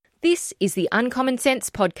This is the Uncommon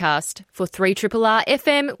Sense podcast for 3RRR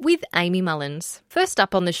FM with Amy Mullins. First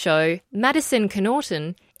up on the show, Maddison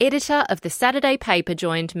Connaughton, editor of the Saturday paper,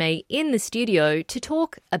 joined me in the studio to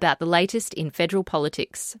talk about the latest in federal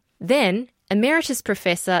politics. Then, Emeritus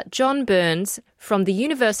Professor John Burns from the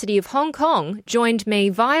University of Hong Kong joined me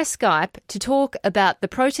via Skype to talk about the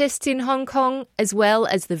protests in Hong Kong as well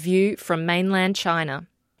as the view from Mainland China.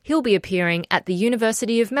 He'll be appearing at the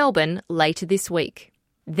University of Melbourne later this week.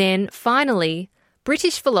 Then, finally,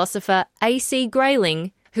 British philosopher A.C.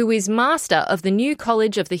 Grayling, who is Master of the New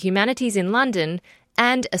College of the Humanities in London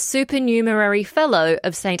and a supernumerary Fellow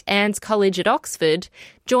of St Anne's College at Oxford,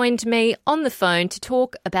 joined me on the phone to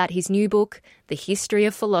talk about his new book, The History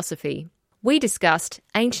of Philosophy. We discussed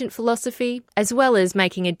ancient philosophy as well as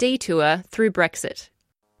making a detour through Brexit.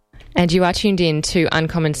 And you are tuned in to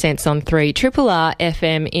Uncommon Sense on 3RRR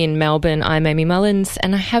FM in Melbourne. I'm Amy Mullins,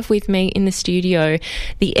 and I have with me in the studio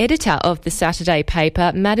the editor of the Saturday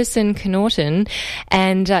paper, Maddison Connaughton,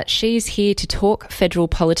 and she's here to talk federal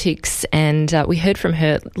politics, and we heard from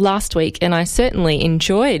her last week, and I certainly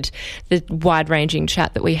enjoyed the wide-ranging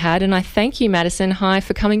chat that we had, and I thank you, Maddison,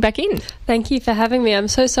 for coming back in. Thank you for having me. I'm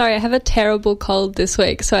so sorry. I have a terrible cold this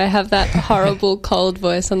week, so I have that horrible cold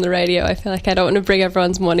voice on the radio. I feel like I don't want to bring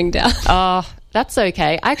everyone's morning down. Oh, that's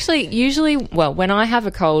okay. Actually, usually, when I have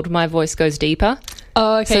a cold, my voice goes deeper.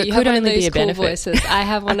 Oh, okay. So it you could have only one of those be a cool benefit. voices. I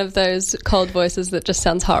have one of those cold voices that just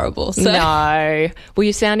sounds horrible. So. No. Well,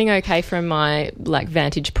 you're sounding okay from my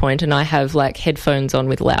vantage point, and I have headphones on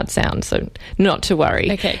with loud sound, so not to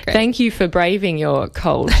worry. Okay, great. Thank you for braving your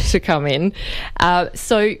cold to come in.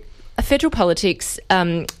 So, federal politics,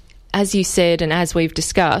 as you said, and as we've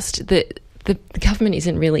discussed, the government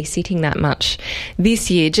isn't really sitting that much this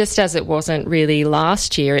year, just as it wasn't really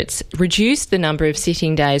last year. It's reduced the number of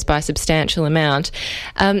sitting days by a substantial amount.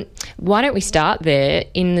 Why don't we start there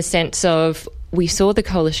in the sense of we saw the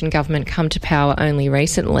coalition government come to power only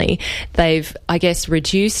recently. They've, I guess,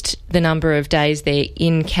 reduced the number of days they're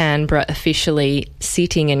in Canberra officially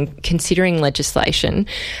sitting and considering legislation.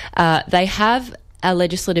 They have a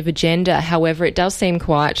legislative agenda. However, it does seem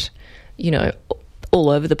quite, all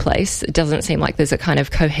over the place. It doesn't seem like there's a kind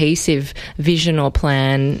of cohesive vision or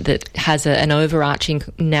plan that has an overarching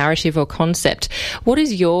narrative or concept. What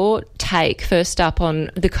is your take, first up, on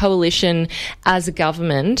the coalition as a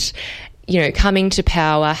government, coming to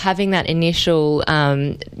power, having that initial,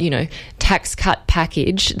 tax cut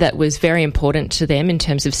package that was very important to them in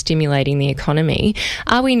terms of stimulating the economy?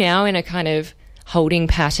 Are we now in a kind of holding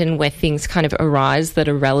pattern where things kind of arise that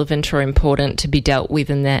are relevant or important to be dealt with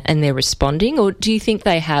and they're responding? Or do you think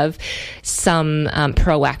they have some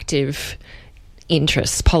proactive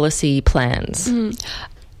interests, policy plans?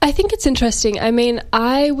 I think it's interesting. I mean,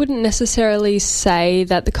 I wouldn't necessarily say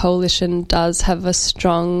that the coalition does have a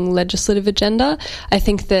strong legislative agenda. I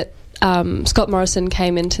think that Scott Morrison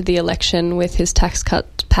came into the election with his tax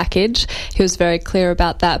cut package. He was very clear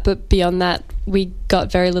about that, but beyond that, we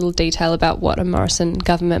got very little detail about what a Morrison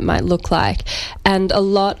government might look like. And a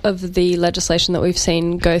lot of the legislation that we've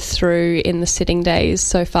seen go through in the sitting days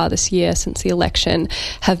so far this year since the election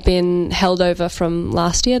have been held over from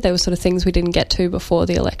last year. They were sort of things we didn't get to before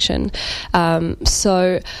the election.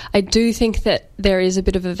 So I do think that there is a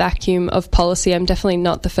bit of a vacuum of policy. I'm definitely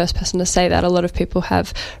not the first person to say that. A lot of people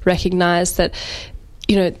have recognised that,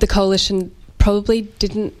 the coalition probably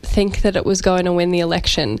didn't think that it was going to win the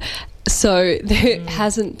election. So there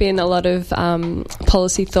hasn't been a lot of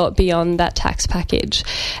policy thought beyond that tax package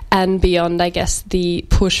and beyond, I guess, the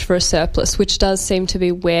push for a surplus, which does seem to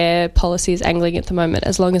be where policy is angling at the moment.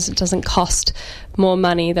 As long as it doesn't cost more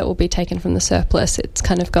money that will be taken from the surplus, it's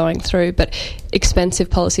kind of going through. But expensive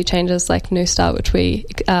policy changes like New Start, which we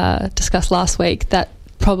discussed last week, that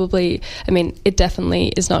probably, it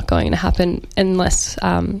definitely is not going to happen unless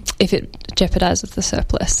if it jeopardises the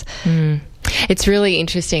surplus. It's really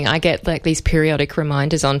interesting. I get these periodic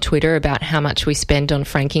reminders on Twitter about how much we spend on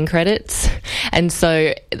franking credits. And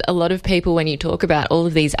so a lot of people, when you talk about all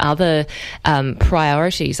of these other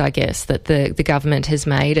priorities, I guess, that the government has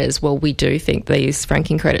made as, well, we do think these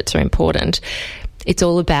franking credits are important. It's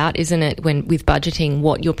all about, isn't it, with budgeting,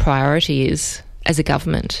 what your priority is as a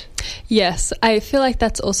government. Yes, I feel like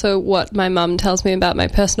that's also what my mum tells me about my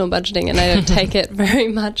personal budgeting, and I don't take it very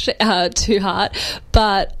much to heart.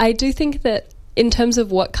 But I do think that in terms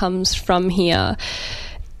of what comes from here,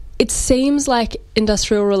 it seems like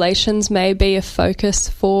industrial relations may be a focus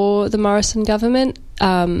for the Morrison government.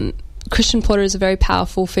 Christian Porter is a very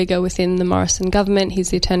powerful figure within the Morrison government. He's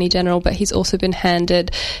the Attorney General, but he's also been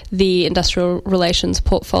handed the industrial relations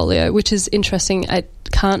portfolio, which is interesting. I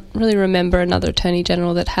can't really remember another Attorney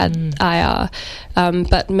General that had IR,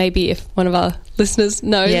 but maybe if one of our listeners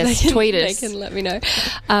knows, tweet us. They can let me know.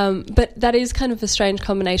 But that is kind of a strange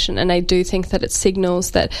combination, and I do think that it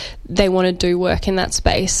signals that they want to do work in that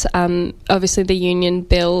space. Obviously, the union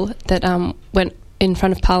bill that went in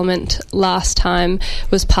front of Parliament last time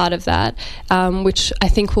was part of that, which I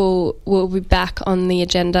think will be back on the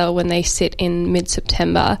agenda when they sit in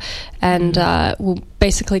mid-September, and will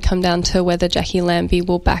basically come down to whether Jackie Lambie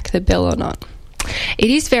will back the bill or not. It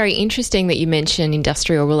is very interesting that you mention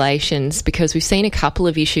industrial relations, because we've seen a couple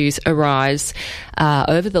of issues arise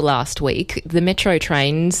over the last week. The Metro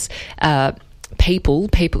Trains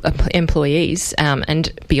employees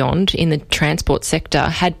and beyond in the transport sector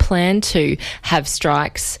had planned to have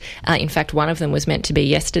strikes. In fact, one of them was meant to be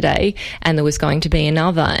yesterday, and there was going to be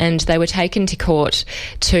another, and they were taken to court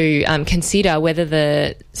to consider whether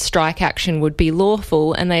the strike action would be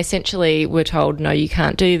lawful, and they essentially were told, no, you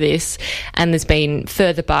can't do this. And there's been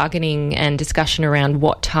further bargaining and discussion around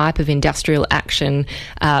what type of industrial action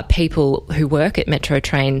people who work at Metro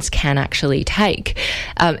Trains can actually take.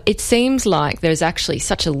 It seems like there's actually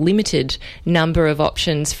such a limited number of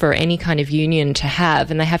options for any kind of union to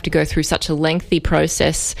have, and they have to go through such a lengthy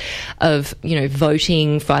process of,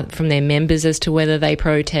 voting from their members as to whether they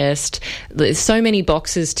protest. There's so many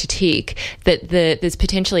boxes to tick that there's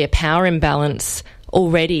potentially a power imbalance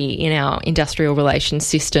already in our industrial relations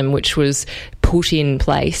system, which was put in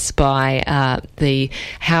place by the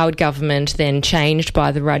Howard government, then changed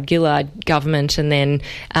by the Rudd-Gillard government, and then,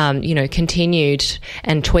 continued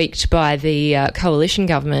and tweaked by the coalition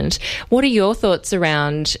government. What are your thoughts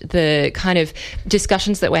around the kind of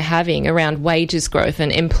discussions that we're having around wages growth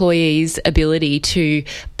and employees' ability to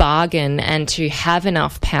bargain and to have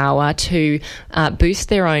enough power to boost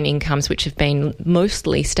their own incomes, which have been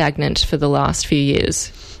mostly stagnant for the last few years?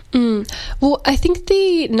 Well, I think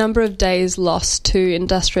the number of days lost to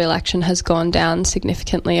industrial action has gone down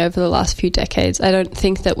significantly over the last few decades. I don't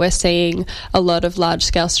think that we're seeing a lot of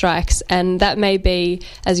large-scale strikes, and that may be,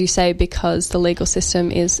 as you say, because the legal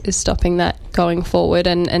system is stopping that going forward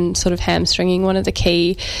and sort of hamstringing one of the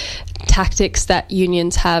key tactics that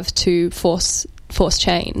unions have to force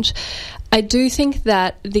change. I do think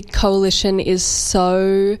that the coalition is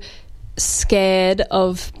so scared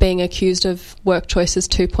of being accused of work choices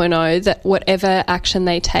 2.0 that whatever action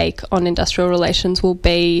they take on industrial relations will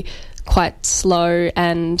be quite slow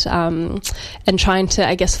and trying to,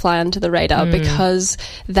 I guess, fly under the radar, because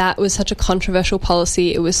that was such a controversial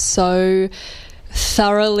policy. It was so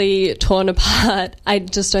thoroughly torn apart. I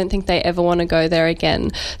just don't think they ever want to go there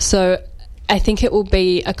again. So I think it will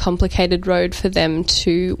be a complicated road for them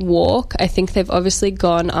to walk. I think they've obviously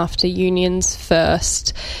gone after unions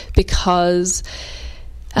first because,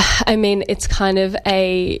 it's kind of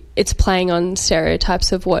it's playing on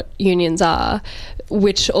stereotypes of what unions are,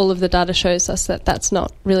 which all of the data shows us that that's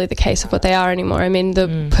not really the case of what they are anymore.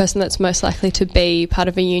 The person that's most likely to be part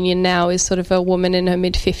of a union now is sort of a woman in her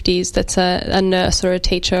mid-50s that's a nurse or a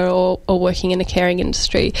teacher or working in a caring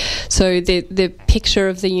industry. So the picture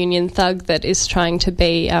of the union thug that is trying to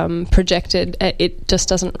be projected, it just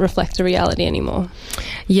doesn't reflect the reality anymore.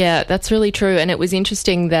 Yeah, that's really true. And it was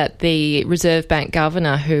interesting that the Reserve Bank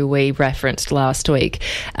Governor, who we referenced last week,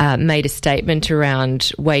 made a statement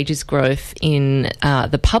around wages growth in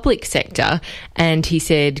the public sector, and he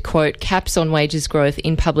said, quote, "Caps on wages growth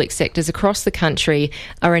in public sectors across the country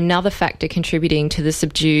are another factor contributing to the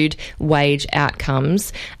subdued wage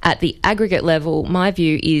outcomes. At the aggregate level, my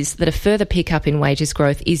view is that a further pickup in wages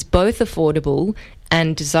growth is both affordable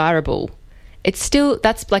and desirable."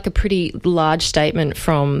 That's like a pretty large statement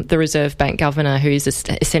from the Reserve Bank Governor, who's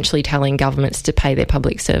essentially telling governments to pay their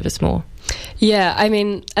public service more. Yeah,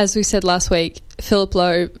 as we said last week, Philip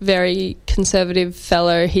Lowe, very conservative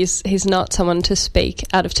fellow. He's not someone to speak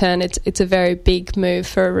out of turn. It's a very big move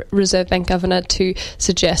for a Reserve Bank Governor to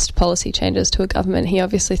suggest policy changes to a government. He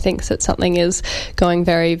obviously thinks that something is going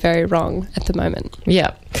very, very wrong at the moment.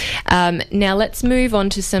 Yeah. Now let's move on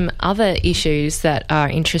to some other issues that are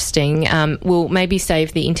interesting. We'll maybe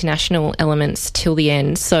save the international elements till the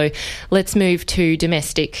end. So let's move to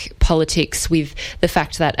domestic politics with the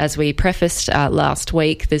fact that, as we prefaced last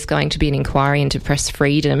week, there's going to be an inquiry into press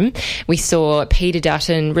freedom. We saw Peter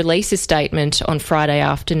Dutton release a statement on Friday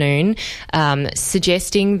afternoon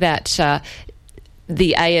suggesting that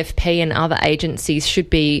the AFP and other agencies should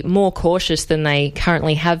be more cautious than they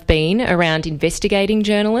currently have been around investigating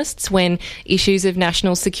journalists when issues of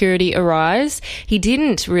national security arise. He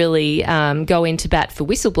didn't really go into bat for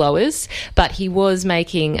whistleblowers, but he was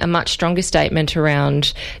making a much stronger statement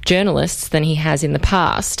around journalists than he has in the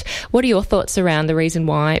past. What are your thoughts around the reason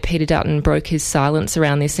why Peter Dutton broke his silence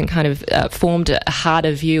around this and kind of formed a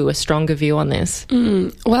harder view, a stronger view on this?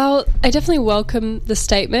 Well, I definitely welcome the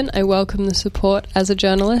statement. I welcome the support as a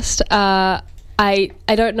journalist. I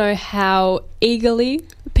don't know how eagerly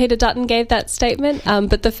Peter Dutton gave that statement,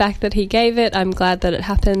 but the fact that he gave it, I'm glad that it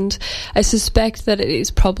happened. I suspect that it is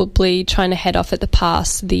probably trying to head off at the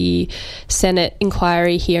pass the Senate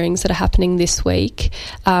inquiry hearings that are happening this week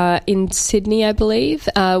in Sydney, I believe,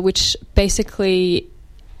 which basically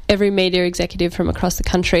every media executive from across the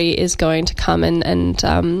country is going to come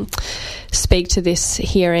and speak to this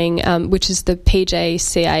hearing, which is the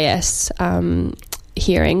PJCIS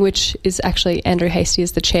hearing, which is actually Andrew Hastie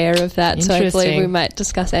is the chair of that. So I believe we might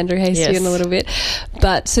discuss Andrew Hastie in a little bit.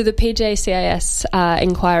 But so the PJCIS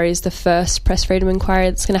inquiry is the first press freedom inquiry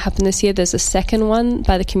that's going to happen this year. There's a second one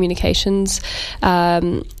by the Communications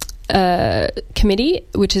committee,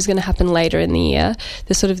 which is going to happen later in the year.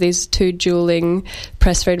 There's sort of these two dueling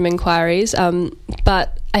press freedom inquiries.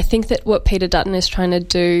 But I think that what Peter Dutton is trying to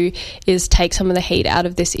do is take some of the heat out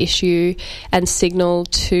of this issue and signal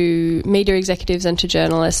to media executives and to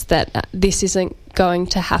journalists that this isn't going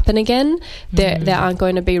to happen again. There aren't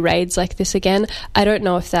going to be raids like this again. I don't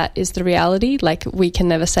know if that is the reality. Like, we can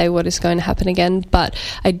never say what is going to happen again, but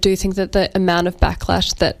I do think that the amount of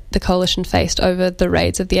backlash that the coalition faced over the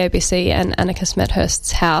raids of the ABC and Annika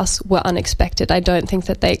Smethurst's house were unexpected. I don't think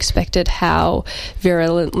that they expected how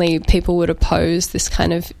virulently people would oppose this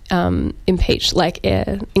kind of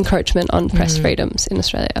encroachment on press freedoms in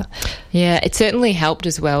Australia. Yeah, it certainly helped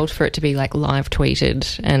as well for it to be like live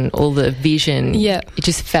tweeted and all the vision. Yeah. It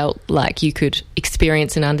just felt like you could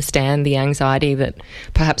experience and understand the anxiety that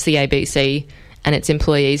perhaps the ABC and its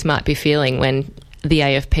employees might be feeling when the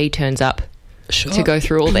AFP turns up to go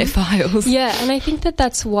through all their files. Yeah, and I think that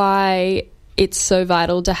that's why it's so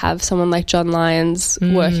vital to have someone like John Lyons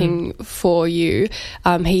working for you.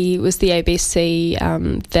 He was the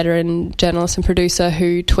ABC veteran journalist and producer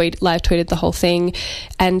who live tweeted the whole thing,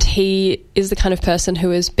 and he is the kind of person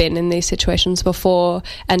who has been in these situations before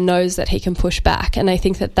and knows that he can push back. And I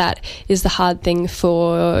think that that is the hard thing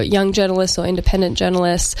for young journalists or independent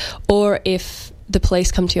journalists, or if the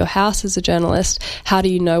police come to your house as a journalist, how do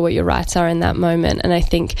you know what your rights are in that moment? And I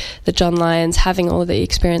think that John Lyons, having all of the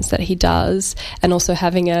experience that he does and also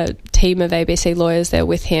having a team of ABC lawyers there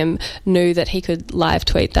with him, knew that he could live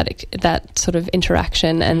tweet that sort of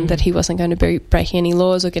interaction and that he wasn't going to be breaking any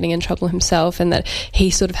laws or getting in trouble himself, and that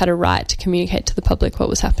he sort of had a right to communicate to the public what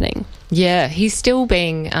was happening. Yeah, he's still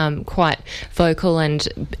being quite vocal and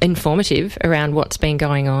informative around what's been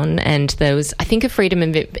going on. And there was, I think, a Freedom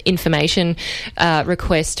of Information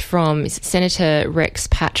request from Senator Rex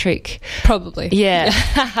Patrick. Probably. Yeah.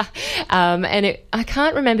 And I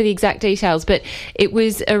can't remember the exact details, but it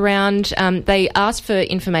was around, they asked for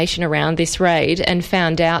information around this raid and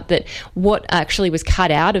found out that what actually was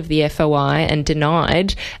cut out of the FOI and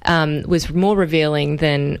denied was more revealing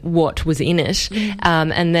than what was in it,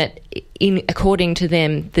 and that according to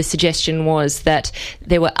them, the suggestion was that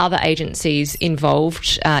there were other agencies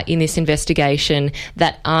involved in this investigation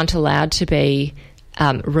that aren't allowed to be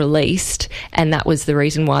released, and that was the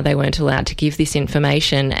reason why they weren't allowed to give this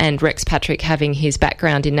information. And Rex Patrick, having his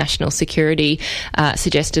background in national security,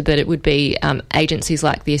 suggested that it would be agencies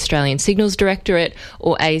like the Australian Signals Directorate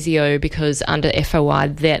or ASIO, because under FOI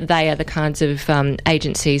they are the kinds of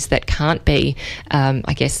agencies that can't be,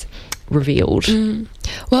 I guess, revealed.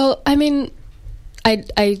 Well, I mean,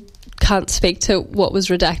 I can't speak to what was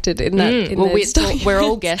redacted in that. We're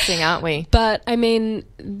all guessing, aren't we? But I mean,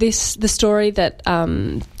 the story that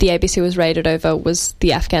the ABC was raided over was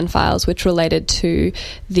the Afghan files, which related to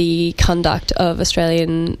the conduct of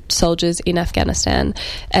Australian soldiers in Afghanistan.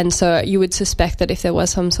 And so you would suspect that if there was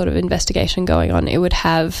some sort of investigation going on, it would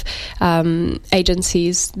have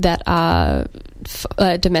agencies that are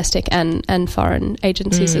domestic and foreign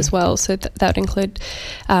agencies as well. So that would include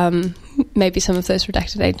maybe some of those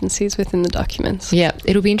redacted agencies within the documents. Yeah,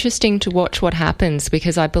 it'll be interesting to watch what happens,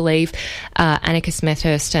 because I believe Annika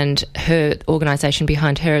Smethurst and her organisation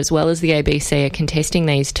behind her, as well as the ABC, are contesting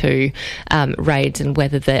these two raids and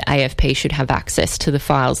whether the AFP should have access to the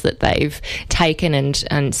files that they've taken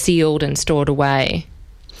and sealed and stored away.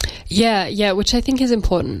 Yeah, which I think is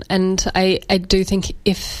important. And I do think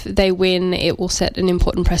if they win, it will set an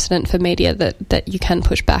important precedent for media that you can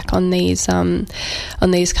push back on these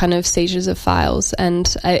kind of seizures of files.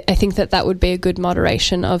 And I think that would be a good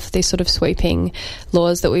moderation of these sort of sweeping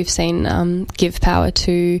laws that we've seen give power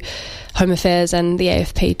to Home Affairs and the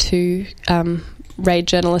AFP to raid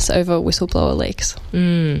journalists over whistleblower leaks.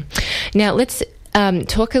 Now, let's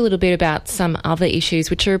talk a little bit about some other issues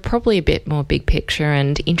which are probably a bit more big picture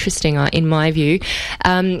and interesting in my view.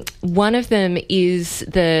 One of them is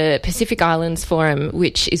the Pacific Islands Forum,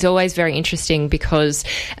 which is always very interesting because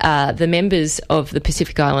the members of the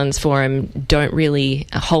Pacific Islands Forum don't really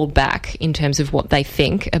hold back in terms of what they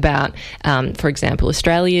think about, for example,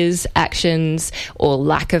 Australia's actions or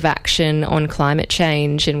lack of action on climate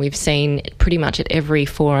change. And we've seen pretty much at every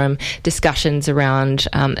forum discussions around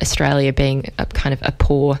Australia being kind of a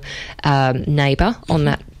poor neighbour on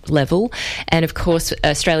that level. And of course,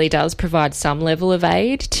 Australia does provide some level of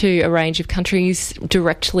aid to a range of countries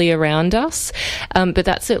directly around us, but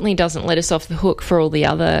that certainly doesn't let us off the hook for all the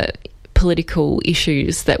other political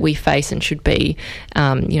issues that we face and should be,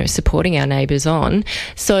 supporting our neighbours on.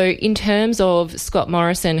 So in terms of Scott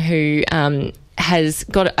Morrison, who has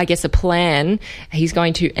got, I guess, a plan. He's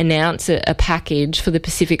going to announce a package for the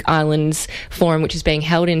Pacific Islands Forum, which is being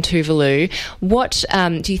held in Tuvalu. What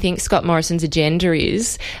do you think Scott Morrison's agenda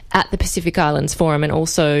is at the Pacific Islands Forum, and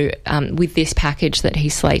also with this package that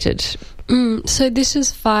he's slated? So this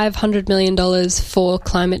is $500 million for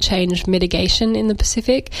climate change mitigation in the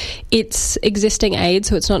Pacific. It's existing aid,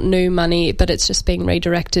 so it's not new money, but it's just being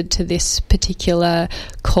redirected to this particular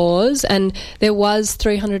cause. And there was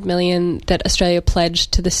 $300 million that Australia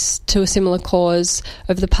pledged to a similar cause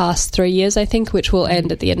over the past 3 years, I think, which will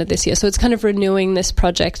end at the end of this year. So it's kind of renewing this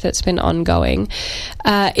project that's been ongoing.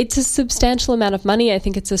 It's a substantial amount of money. I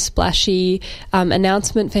think it's a splashy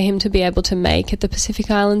announcement for him to be able to make at the Pacific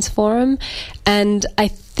Islands Forum. And I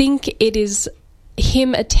think it is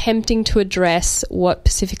him attempting to address what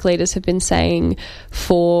Pacific leaders have been saying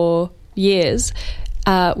for years,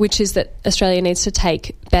 which is that Australia needs to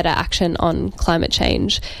take better action on climate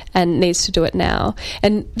change and needs to do it now.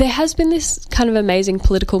 And there has been this kind of amazing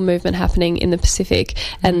political movement happening in the Pacific,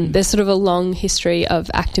 and there's sort of a long history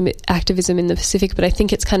of activism in the Pacific, but I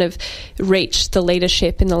think it's kind of reached the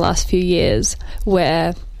leadership in the last few years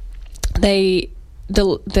where the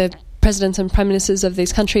presidents and prime ministers of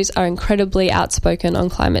these countries are incredibly outspoken on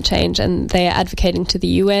climate change, and they are advocating to the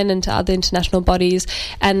UN and to other international bodies,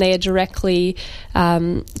 and they are directly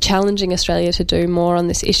challenging Australia to do more on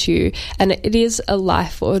this issue. And it is a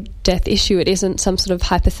life or death issue. It isn't some sort of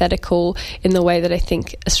hypothetical in the way that I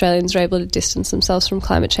think Australians are able to distance themselves from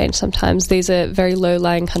climate change sometimes. These are very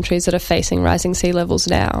low-lying countries that are facing rising sea levels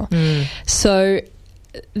now. So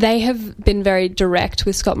they have been very direct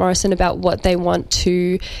with Scott Morrison about what they want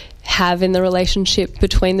to have in the relationship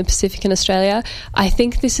between the Pacific and Australia. I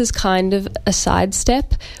think this is kind of a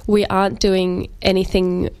sidestep. We aren't doing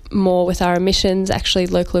anything more with our emissions. Actually,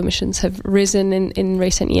 local emissions have risen in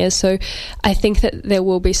recent years. So I think that there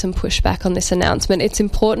will be some pushback on this announcement. It's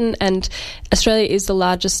important, and Australia is the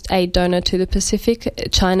largest aid donor to the Pacific.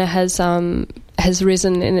 China has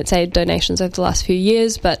risen in its aid donations over the last few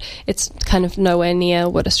years, but it's kind of nowhere near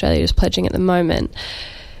what Australia is pledging at the moment.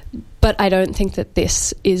 But I don't think that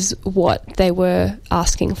this is what they were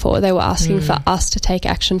asking for. They were asking for us to take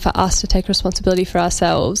action, for us to take responsibility for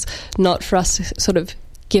ourselves, not for us to sort of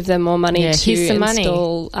give them more money to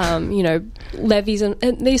install, levies.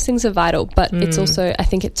 And these things are vital, but it's also, I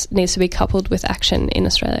think it needs to be coupled with action in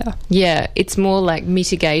Australia. Yeah, it's more like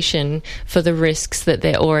mitigation for the risks that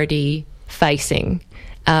they're already facing.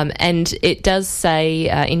 And it does say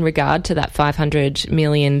in regard to that $500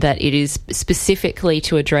 million that it is specifically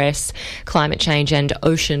to address climate change and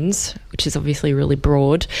oceans, which is obviously really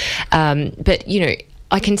broad. But,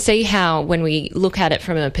 I can see how when we look at it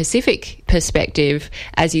from a Pacific perspective,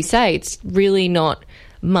 as you say, it's really not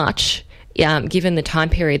much. Given the time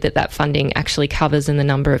period that funding actually covers and the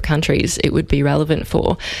number of countries it would be relevant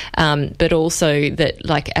for. But also that,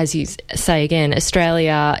 like, as you say again,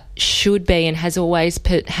 Australia should be and has always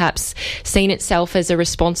perhaps seen itself as a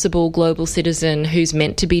responsible global citizen who's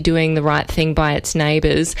meant to be doing the right thing by its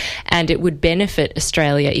neighbours, and it would benefit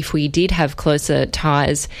Australia if we did have closer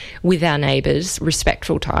ties with our neighbours,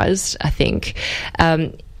 respectful ties, I think.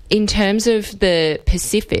 In terms of the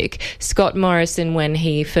Pacific, Scott Morrison, when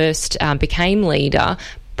he first became leader,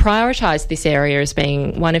 prioritised this area as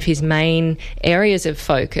being one of his main areas of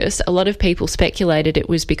focus. A lot of people speculated it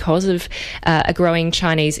was because of a growing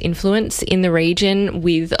Chinese influence in the region,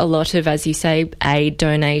 with a lot of, as you say, aid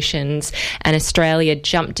donations, and Australia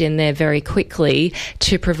jumped in there very quickly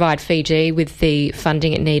to provide Fiji with the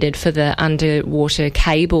funding it needed for the underwater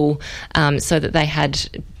cable, so that they had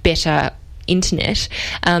better internet.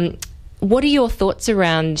 What are your thoughts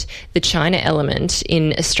around the China element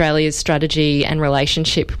in Australia's strategy and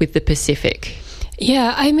relationship with the Pacific?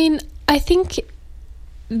 Yeah, I mean, I think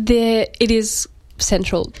it is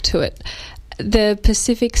central to it. The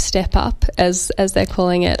Pacific Step Up, as they're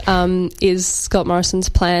calling it, is Scott Morrison's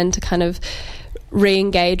plan to kind of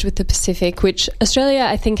re-engage with the Pacific, which Australia,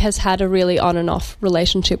 I think, has had a really on and off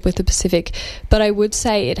relationship with the Pacific. But I would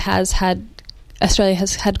say Australia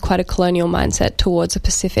has had quite a colonial mindset towards the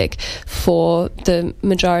Pacific for the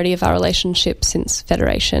majority of our relationship since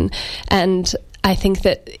Federation. And I think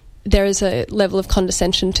that there is a level of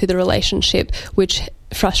condescension to the relationship which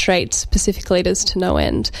frustrates Pacific leaders to no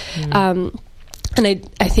end. And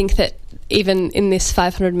I think that even in this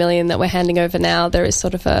 $500 million that we're handing over now, there is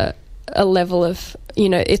sort of a level of,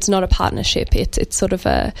 it's not a partnership. It's sort of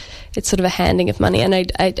a handing of money, and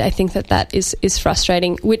I think that is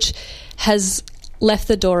frustrating, which has left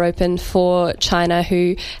the door open for China,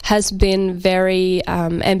 who has been very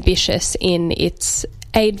ambitious in its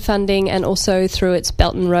aid funding and also through its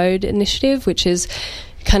Belt and Road initiative, which is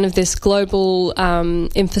kind of this global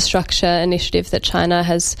infrastructure initiative that China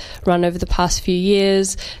has run over the past few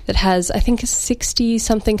years that has, I think,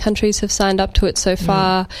 60-something countries have signed up to it so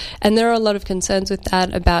far. And there are a lot of concerns with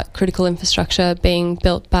that, about critical infrastructure being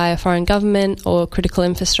built by a foreign government, or critical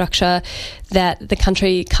infrastructure that the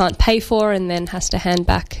country can't pay for and then has to hand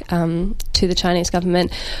back to the Chinese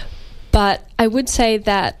government. But I would say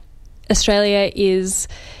that Australia is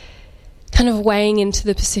kind of weighing into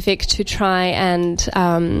the Pacific to try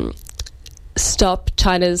and stop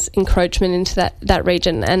China's encroachment into that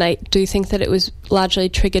region. And I do think that it was largely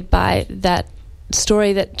triggered by that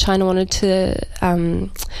story that China wanted to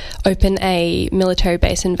open a military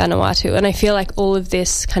base in Vanuatu. And I feel like all of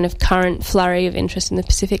this kind of current flurry of interest in the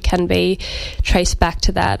Pacific can be traced back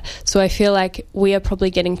to that. So I feel like we are probably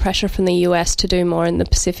getting pressure from the US to do more in the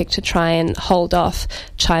Pacific to try and hold off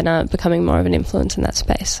China becoming more of an influence in that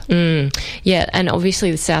space. Yeah, and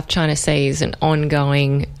obviously the South China Sea is an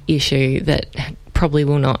ongoing issue that probably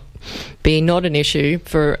will not be not an issue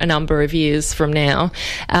for a number of years from now.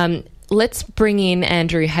 Let's bring in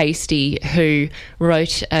Andrew Hastie, who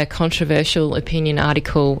wrote a controversial opinion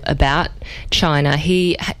article about China.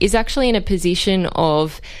 He is actually in a position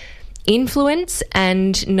of influence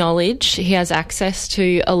and knowledge. He has access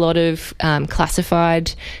to a lot of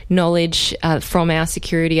classified knowledge from our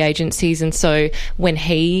security agencies, and so when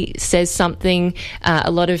he says something, a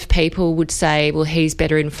lot of people would say, well, he's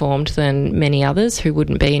better informed than many others who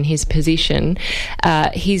wouldn't be in his position.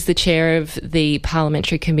 He's the chair of the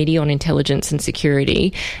Parliamentary Committee on Intelligence and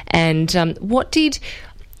Security. And what did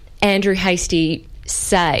Andrew Hastie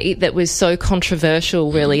say that was so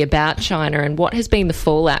controversial really about China, and what has been the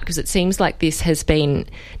fallout? Because it seems like this has been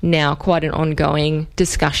now quite an ongoing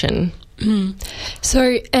discussion.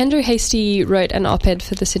 So Andrew Hastie wrote an op-ed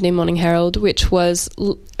for the Sydney Morning Herald, which was,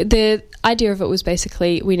 the idea of it was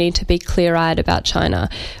basically, we need to be clear-eyed about China,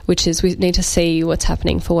 which is we need to see what's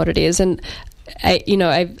happening for what it is. And I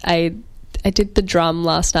did the drum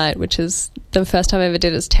last night, which is the first time I ever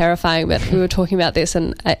did it. It's terrifying, but we were talking about this,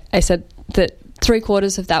 and I said that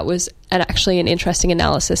 3/4 of that was actually an interesting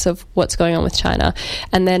analysis of what's going on with China.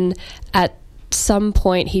 And then at some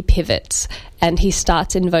point he pivots and he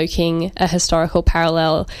starts invoking a historical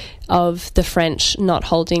parallel of the French not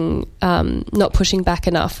pushing back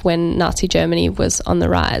enough when Nazi Germany was on the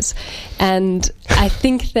rise. And I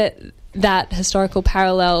think that historical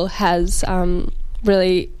parallel has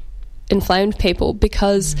really inflamed people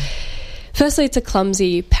because firstly, it's a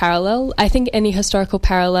clumsy parallel. I think any historical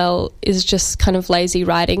parallel is just kind of lazy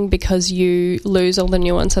writing because you lose all the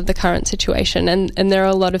nuance of the current situation. And there are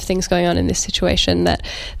a lot of things going on in this situation that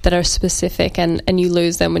are specific, and you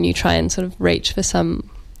lose them when you try and sort of reach for some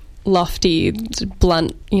lofty,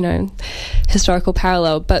 blunt, historical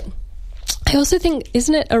parallel. But I also think,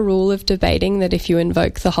 isn't it a rule of debating that if you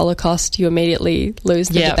invoke the Holocaust, you immediately lose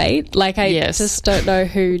the debate? Just don't know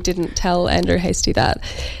who didn't tell Andrew Hastie that.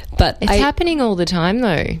 But it's happening all the time,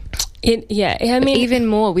 though. Even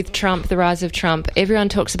more with Trump, the rise of Trump. Everyone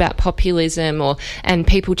talks about populism and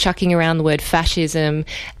people chucking around the word fascism.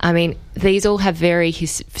 I mean, these all have very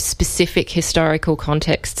specific historical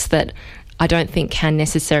contexts that I don't think can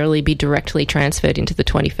necessarily be directly transferred into the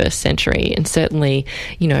 21st century, and certainly,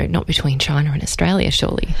 not between China and Australia,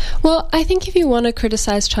 surely. Well, I think if you want to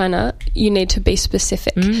criticise China, you need to be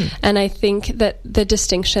specific. And I think that the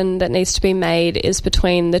distinction that needs to be made is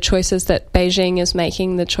between the choices that Beijing is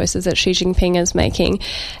making, the choices that Xi Jinping is making,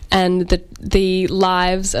 and the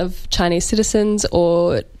lives of Chinese citizens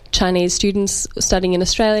or Chinese students studying in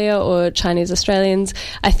Australia or Chinese Australians.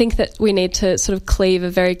 I think that we need to sort of cleave a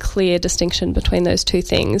very clear distinction between those two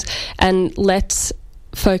things, and let's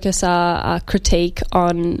focus our critique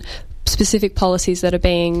on specific policies that are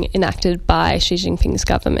being enacted by Xi Jinping's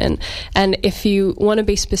government. And if you want to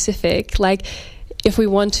be specific, like if we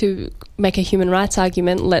want to make a human rights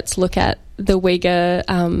argument, let's look at the Uyghur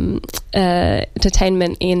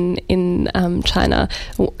detainment in China.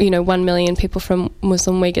 1 million people from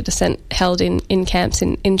Muslim Uyghur descent held in camps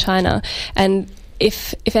in China. And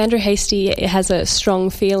if Andrew Hastie has a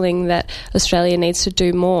strong feeling that Australia needs to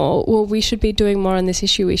do more, well, we should be doing more on this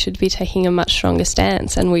issue. We should be taking a much stronger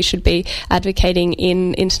stance, and we should be advocating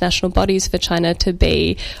in international bodies for China to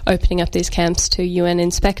be opening up these camps to UN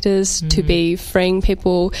inspectors, to be freeing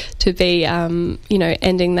people, to be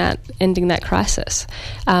ending that crisis.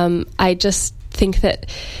 I just think that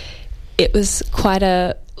it was quite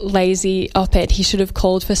a lazy op-ed. He should have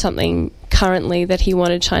called for something currently that he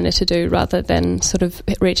wanted China to do, rather than sort of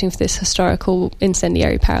reaching for this historical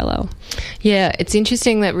incendiary parallel. Yeah, it's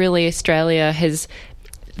interesting that really Australia has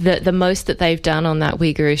the most that they've done on that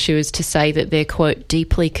Uyghur issue is to say that they're, quote,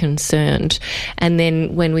 deeply concerned. And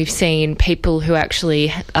then when we've seen people who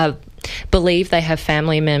actually believe they have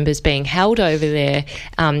family members being held over there,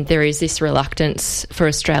 there is this reluctance for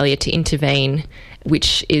Australia to intervene,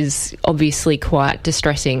 which is obviously quite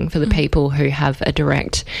distressing for the people who have a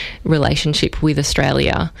direct relationship with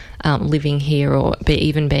Australia, living here or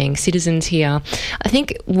even being citizens here. I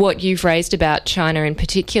think what you've raised about China in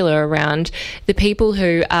particular, around the people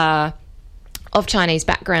who are of Chinese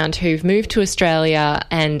background who've moved to Australia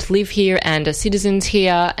and live here and are citizens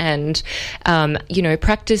here and,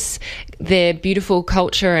 practice their beautiful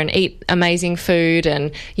culture and eat amazing food,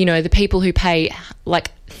 and, the people who pay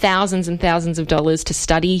like thousands and thousands of dollars to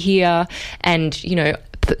study here and,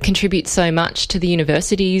 contribute so much to the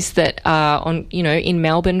universities that are in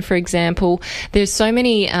Melbourne, for example. There's so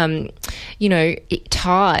many,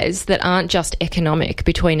 ties that aren't just economic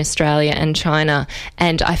between Australia and China.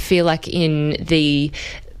 And I feel like in the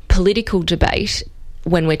political debate,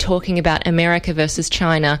 when we're talking about America versus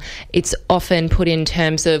China, it's often put in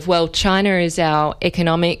terms of, well, China is our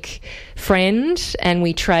economic friend and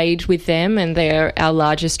we trade with them and they're our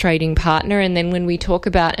largest trading partner. And then when we talk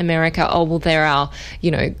about America, oh, well, they're our,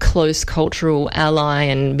 close cultural ally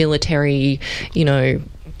and military,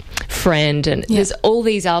 friend. And there's all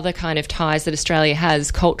these other kind of ties that Australia has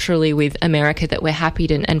culturally with America that we're happy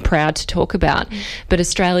and proud to talk about. But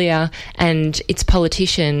Australia and its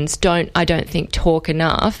politicians I don't think talk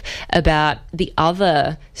enough about the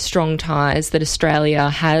other strong ties that Australia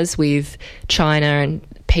has with China and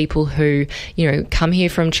people who, come here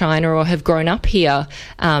from China or have grown up here,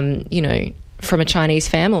 from a Chinese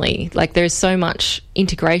family. Like, there's so much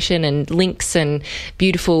integration and links and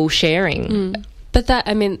beautiful sharing. But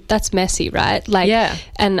that's messy, right?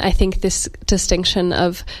 And I think this distinction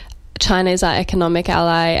of China is our economic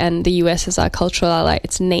ally and the US is our cultural ally,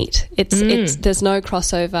 it's neat. It's there's no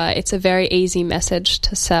crossover. It's a very easy message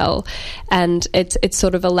to sell, and it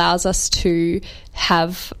sort of allows us to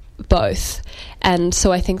have both. And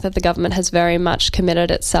so I think that the government has very much committed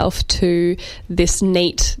itself to this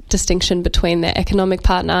neat distinction between their economic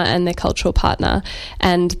partner and their cultural partner,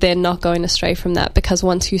 and they're not going astray from that, because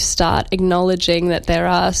once you start acknowledging that there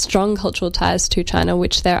are strong cultural ties to China,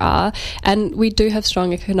 which there are, and we do have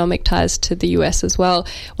strong economic ties to the US as well,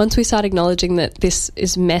 once we start acknowledging that this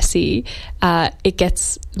is messy, it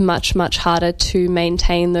gets much, much harder to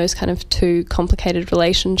maintain those kind of two complicated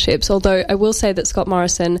relationships. Although I will say that Scott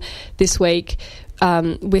Morrison this week,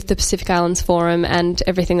 with the Pacific Islands Forum and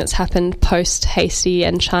everything that's happened post-Hastie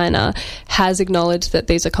and China, has acknowledged that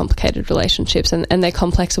these are complicated relationships and they're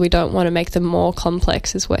complex, and we don't want to make them more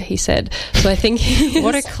complex, is what he said. So I think...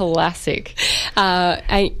 What a classic.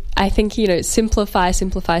 I think, simplify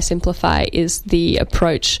is the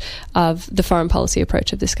approach of the foreign policy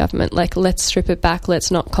approach of this government. Like, let's strip it back.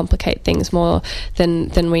 Let's not complicate things more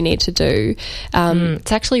than we need to do.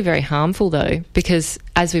 It's actually very harmful, though, because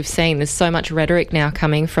as we've seen, there's so much rhetoric now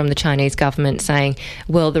coming from the Chinese government saying,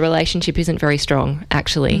 well, the relationship isn't very strong,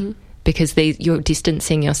 actually, because you're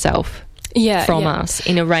distancing yourself from us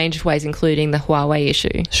in a range of ways, including the Huawei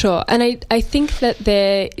issue. Sure. And I think that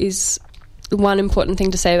there is one important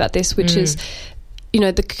thing to say about this, which is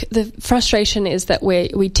the frustration is that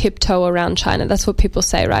we tiptoe around China. That's what people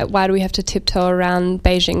say, right? Why do we have to tiptoe around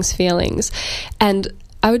Beijing's feelings? And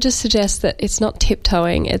I would just suggest that it's not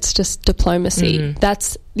tiptoeing, it's just diplomacy.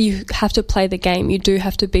 You have to play the game. You do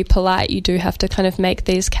have to be polite. You do have to kind of make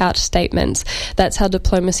these couch statements. That's how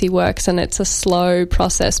diplomacy works, and it's a slow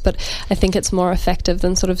process, but I think it's more effective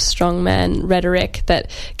than sort of strongman rhetoric that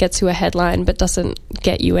gets you a headline but doesn't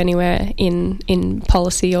get you anywhere in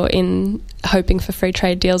policy or in hoping for free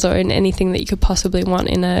trade deals or in anything that you could possibly want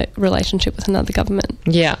in a relationship with another government.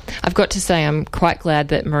 Yeah, I've got to say I'm quite glad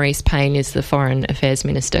that Marise Payne is the Foreign Affairs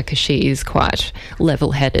Minister, because she is quite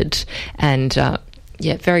level-headed and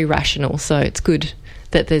very rational. So it's good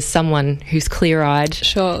that there's someone who's clear-eyed.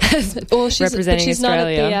 Sure. Representing she's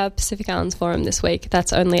Australia. not at the Pacific Islands Forum this week.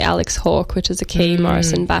 That's only Alex Hawke, which is a key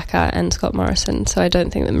Morrison backer, and Scott Morrison. So I don't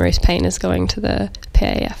think that Marise Payne is going to the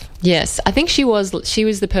PAF. Yes, I think she was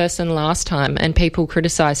the person last time, and people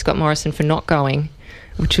criticised Scott Morrison for not going,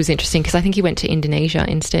 which was interesting because I think he went to Indonesia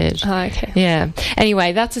instead. Oh, okay. Yeah.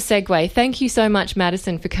 Anyway, that's a segue. Thank you so much,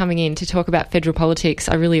 Maddison, for coming in to talk about federal politics.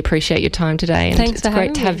 I really appreciate your time today. And Thanks for having me.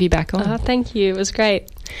 It's great to have you back on. Oh, thank you. It was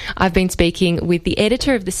great. I've been speaking with the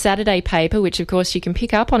editor of the Saturday paper, which, of course, you can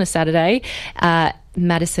pick up on a Saturday,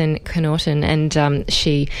 Maddison Connaughton, and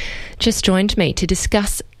she just joined me to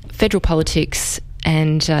discuss federal politics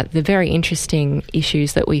and the very interesting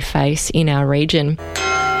issues that we face in our region.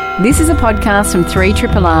 This is a podcast from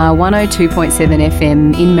 3RRR 102.7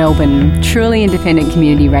 FM in Melbourne, truly independent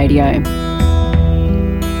community radio.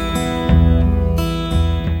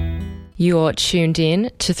 You're tuned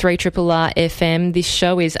in to 3RRR FM. This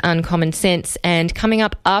show is Uncommon Sense, and coming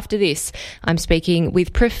up after this, I'm speaking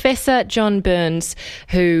with Professor John Burns,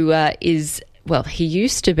 who he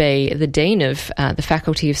used to be the Dean of the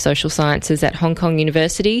Faculty of Social Sciences at Hong Kong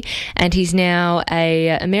University, and he's now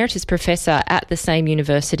a Emeritus Professor at the same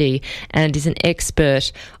university and is an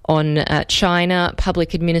expert on China,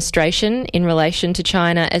 public administration in relation to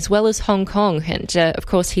China, as well as Hong Kong. And, of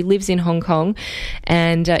course, he lives in Hong Kong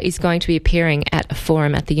and is going to be appearing at a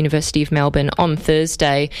forum at the University of Melbourne on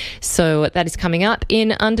Thursday. So that is coming up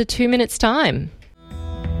in under 2 minutes' time.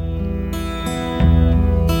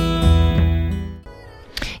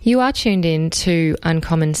 You are tuned in to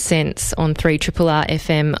Uncommon Sense on 3RRR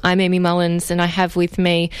FM. I'm Amy Mullins, and I have with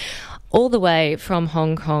me all the way from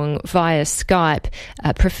Hong Kong via Skype,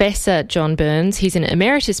 Professor John Burns. He's an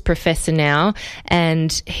Emeritus Professor now,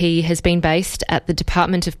 and he has been based at the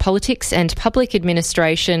Department of Politics and Public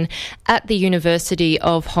Administration at the University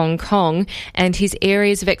of Hong Kong, and his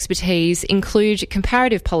areas of expertise include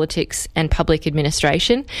comparative politics and public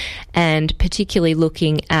administration, and particularly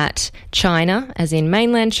looking at China, as in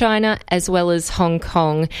Mainland China, as well as Hong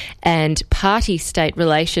Kong and party-state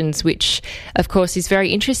relations, which, of course, is very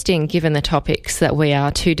interesting given the topics that we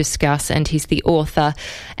are to discuss. And he's the author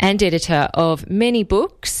and editor of many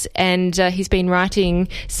books, and he's been writing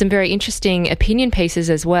some very interesting opinion pieces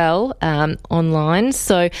as well online.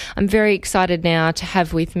 So I'm very excited now to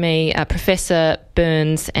have with me Professor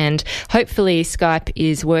Burns, and hopefully Skype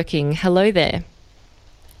is working. Hello there.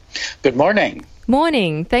 Good morning.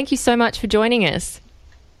 Morning. Thank you so much for joining us.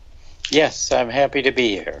 Yes, I'm happy to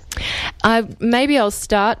be here. Maybe I'll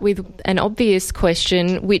start with an obvious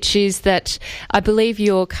question, which is that I believe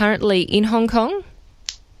you're currently in Hong Kong?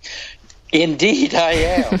 Indeed, I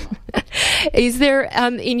am. Is there,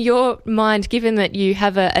 in your mind, given that you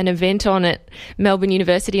have an event on at Melbourne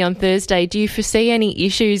University on Thursday, do you foresee any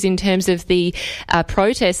issues in terms of the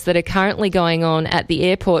protests that are currently going on at the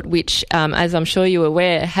airport, which, as I'm sure you're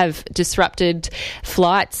aware, have disrupted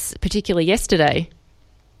flights, particularly yesterday?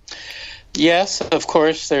 Yes, of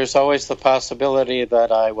course, there's always the possibility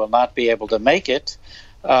that I will not be able to make it.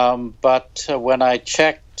 But when I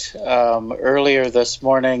checked earlier this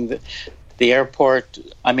morning, the airport,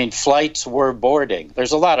 flights were boarding.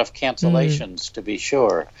 There's a lot of cancellations, to be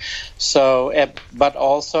sure. So, but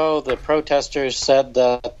also the protesters said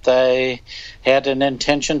that they had an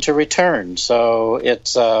intention to return. So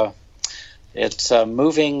it's a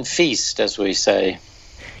moving feast, as we say.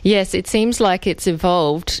 Yes, it seems like it's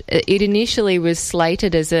evolved. It initially was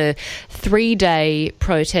slated as a 3-day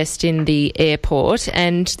protest in the airport,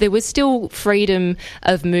 and there was still freedom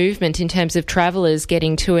of movement in terms of travellers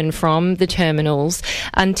getting to and from the terminals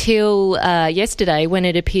until yesterday, when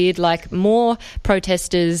it appeared like more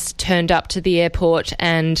protesters turned up to the airport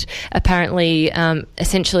and apparently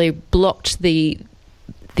essentially blocked the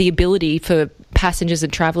ability for passengers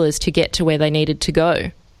and travellers to get to where they needed to go.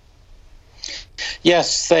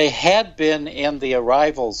 Yes, they had been in the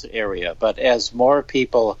arrivals area, but as more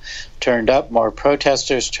people turned up, more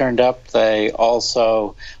protesters turned up, they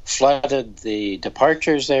also flooded the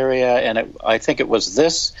departures area, and I think it was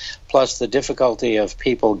this, plus the difficulty of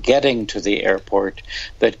people getting to the airport,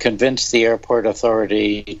 that convinced the airport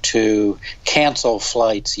authority to cancel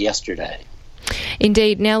flights yesterday.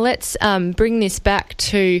 Indeed. Now let's bring this back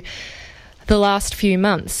to the last few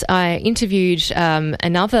months. I interviewed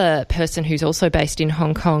another person who's also based in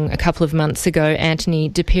Hong Kong a couple of months ago,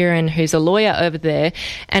 Antony, who's a lawyer over there,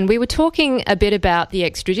 and we were talking a bit about the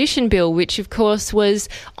extradition bill, which of course was,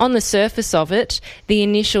 on the surface of it, the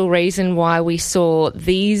initial reason why we saw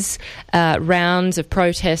these rounds of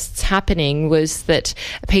protests happening was that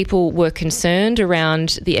people were concerned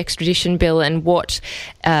around the extradition bill and what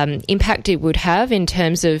impact it would have in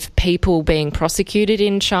terms of people being prosecuted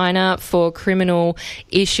in China for criminal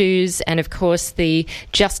issues, and of course the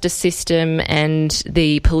justice system and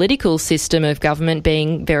the political system of government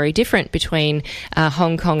being very different between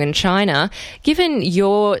Hong Kong and China. Given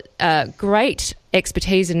your great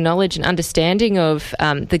expertise and knowledge and understanding of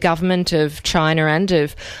the government of China and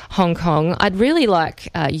of Hong Kong, I'd really like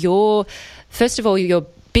your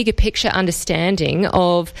bigger picture understanding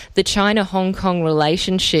of the China-Hong Kong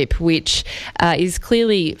relationship, which is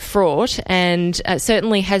clearly fraught and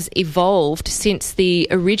certainly has evolved since the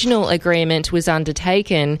original agreement was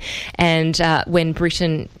undertaken, and when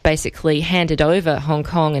Britain basically handed over Hong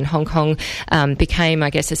Kong, and Hong Kong became, I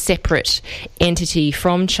guess, a separate entity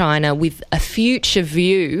from China with a future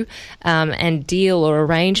view and deal or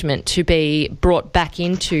arrangement to be brought back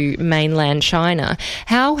into mainland China.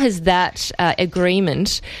 How has that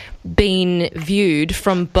agreement been viewed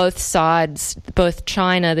from both sides, both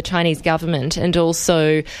China, the Chinese government, and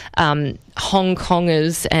also Hong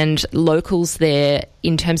Kongers and locals there,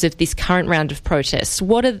 in terms of this current round of protests?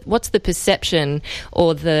 What's the perception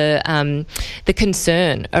or the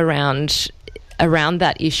concern around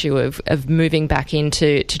that issue of moving back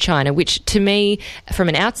into China, which to me, from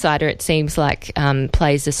an outsider, it seems like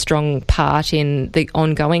plays a strong part in the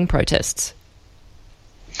ongoing protests?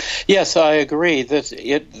 Yes, I agree that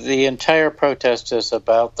the entire protest is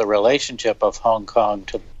about the relationship of Hong Kong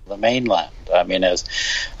to the mainland, as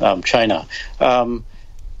China.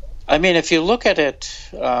 If you look at it,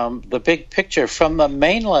 the big picture from the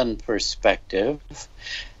mainland perspective,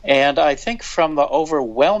 and I think from the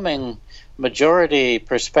overwhelming majority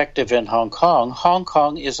perspective in Hong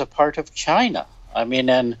Kong is a part of China.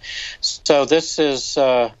 And so this is...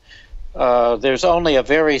 there's only a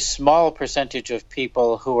very small percentage of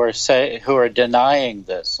people who are denying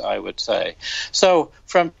this, I would say. So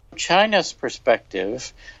from China's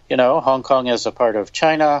perspective, Hong Kong is a part of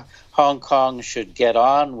China. Hong Kong should get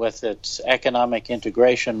on with its economic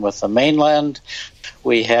integration with the mainland.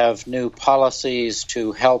 We have new policies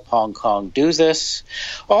to help Hong Kong do this.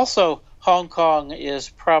 Also, Hong Kong is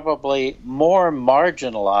probably more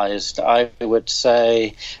marginalized, I would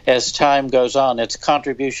say, as time goes on. Its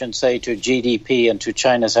contribution, say, to GDP and to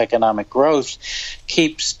China's economic growth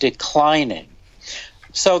keeps declining.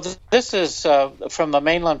 So this is from the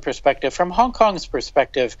mainland perspective. From Hong Kong's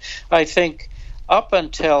perspective, I think up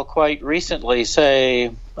until quite recently,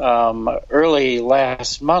 say early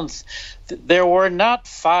last month, there were not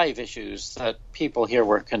 5 issues that people here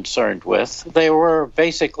were concerned with. There were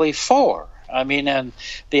basically 4. And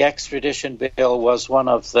the extradition bill was one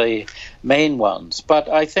of the main ones. But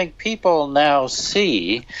I think people now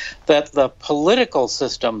see that the political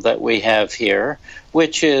system that we have here,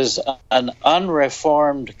 which is an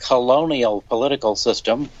unreformed colonial political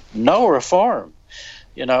system, no reform,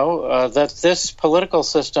 that this political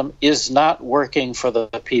system is not working for the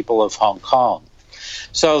people of Hong Kong.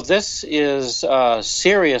 So this is a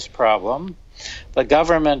serious problem. The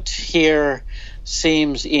government here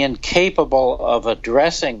seems incapable of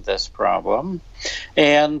addressing this problem.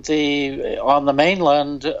 And on the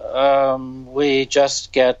mainland, we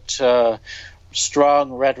just get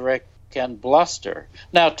strong rhetoric and bluster.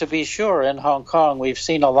 Now, to be sure, in Hong Kong, we've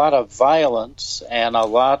seen a lot of violence and a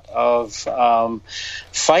lot of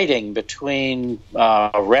fighting between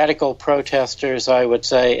radical protesters, I would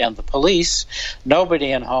say, and the police.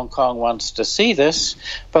 Nobody in Hong Kong wants to see this,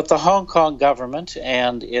 but the Hong Kong government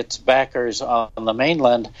and its backers on the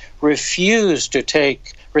mainland refuse to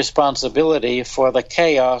take responsibility for the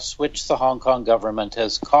chaos which the Hong Kong government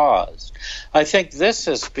has caused. I think this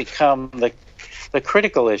has become the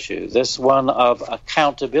critical issue, this one of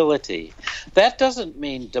accountability. That doesn't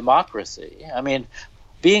mean democracy.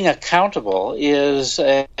 Being accountable is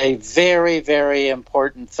a very, very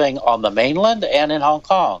important thing on the mainland and in Hong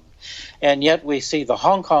Kong. And yet we see the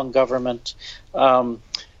Hong Kong government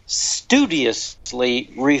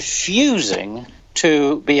studiously refusing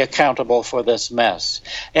to be accountable for this mess.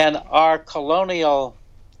 And our colonial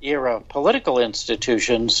era political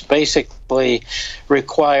institutions basically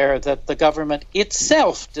require that the government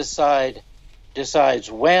itself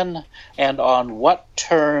decides when and on what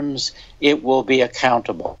terms it will be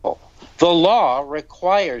accountable. The law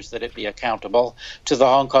requires that it be accountable to the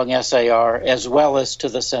Hong Kong SAR as well as to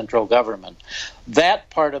the central government. That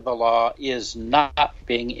part of the law is not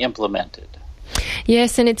being implemented.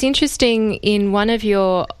 Yes, and it's interesting, in one of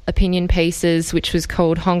your opinion pieces, which was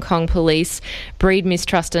called Hong Kong Police Breed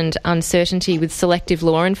Mistrust and Uncertainty with Selective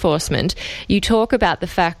Law Enforcement, you talk about the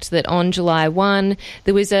fact that on July 1,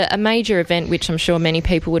 there was a major event which I'm sure many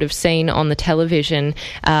people would have seen on the television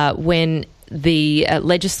when the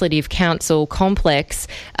Legislative Council complex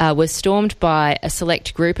was stormed by a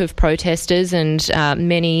select group of protesters, and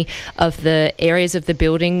many of the areas of the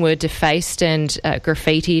building were defaced and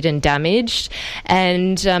graffitied and damaged.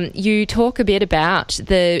 And you talk a bit about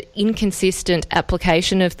the inconsistent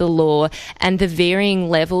application of the law and the varying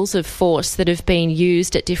levels of force that have been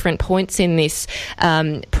used at different points in this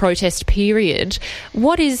protest period.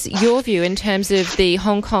 What is your view in terms of the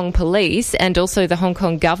Hong Kong police and also the Hong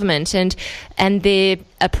Kong government and their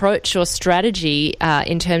approach or strategy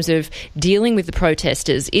in terms of dealing with the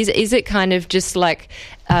protesters? Is it kind of just like,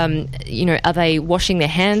 are they washing their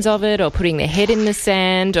hands of it or putting their head in the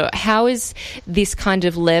sand? Or how is this kind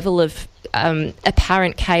of level of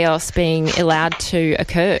apparent chaos being allowed to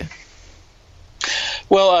occur?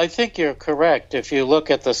 Well, I think you're correct. If you look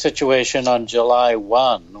at the situation on July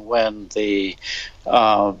 1, when the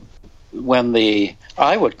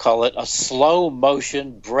I would call it a slow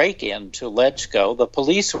motion break-in to LegCo, the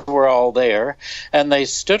police were all there and they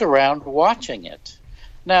stood around watching it.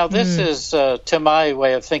 Now, this is, to my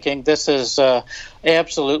way of thinking, this is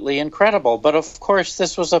absolutely incredible. But of course,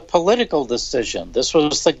 this was a political decision. This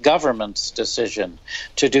was the government's decision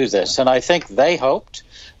to do this. And I think they hoped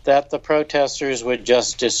that the protesters would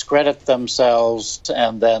just discredit themselves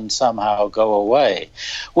and then somehow go away.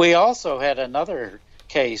 We also had another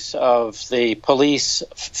case of the police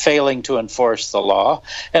failing to enforce the law,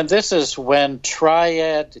 and this is when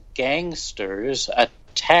triad gangsters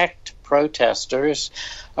attacked protesters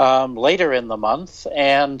later in the month,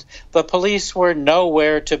 and the police were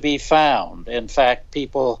nowhere to be found. In fact,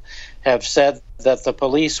 people have said that the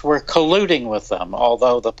police were colluding with them,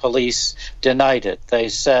 although the police denied it. They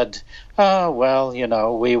said, we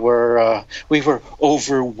were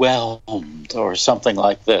overwhelmed or something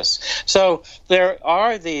like this. So there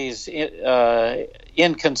are these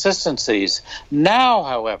inconsistencies. Now,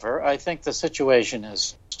 however, I think the situation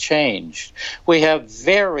has changed. We have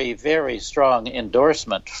very, very strong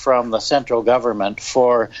endorsement from the central government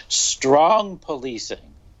for strong policing.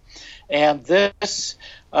 And this,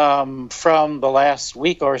 from the last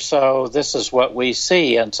week or so, this is what we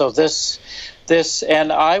see. And so this,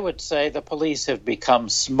 and I would say the police have become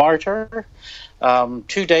smarter. 2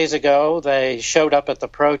 days ago, they showed up at the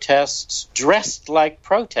protests dressed like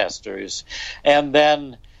protesters and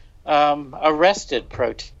then arrested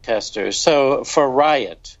protesters. So for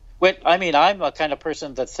riot. I'm the kind of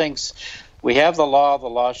person that thinks we have the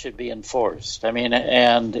law should be enforced.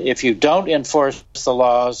 And if you don't enforce the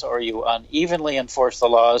laws or you unevenly enforce the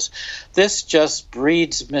laws, this just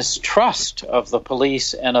breeds mistrust of the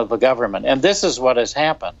police and of the government. And this is what has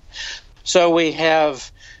happened. So we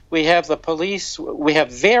have the police, we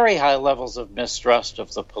have very high levels of mistrust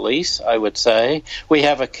of the police, I would say. We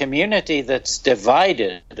have a community that's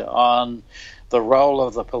divided on the role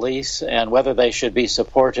of the police and whether they should be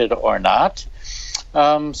supported or not.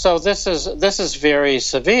 So this is very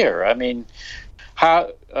severe. And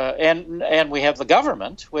we have the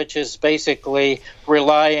government, which is basically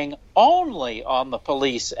relying only on the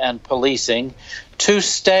police and policing to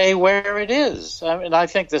stay where it is. I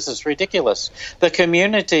think this is ridiculous.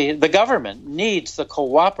 The government needs the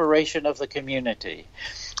cooperation of the community.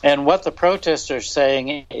 And what the protesters are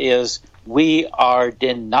saying is, we are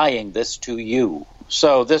denying this to you.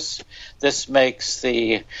 So this makes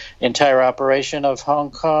the entire operation of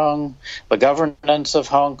Hong Kong, the governance of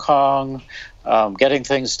Hong Kong, getting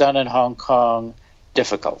things done in Hong Kong,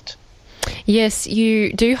 difficult. Yes,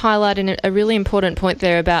 you do highlight a really important point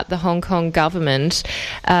there about the Hong Kong government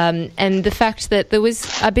and the fact that there was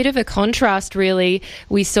a bit of a contrast, really.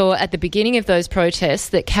 We saw at the beginning of those protests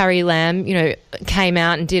that Carrie Lam, came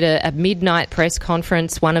out and did a midnight press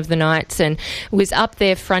conference one of the nights and was up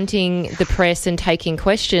there fronting the press and taking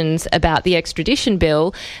questions about the extradition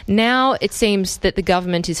bill. Now it seems that the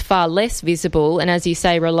government is far less visible and, as you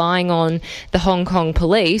say, relying on the Hong Kong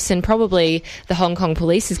police, and probably the Hong Kong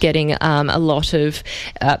police is getting a lot of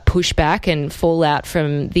pushback and fallout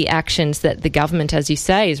from the actions that the government, as you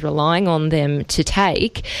say, is relying on them to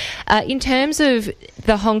take. In terms of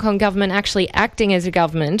the Hong Kong government actually acting as a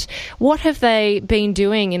government, what have they been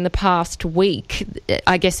doing in the past week,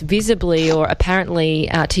 I guess visibly or apparently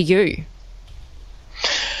to you?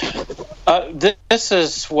 This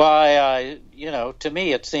is why to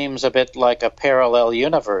me it seems a bit like a parallel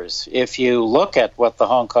universe. If you look at what the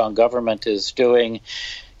Hong Kong government is doing,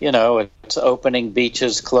 it's opening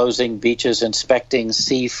beaches, closing beaches, inspecting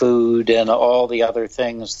seafood and all the other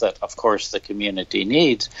things that, of course, the community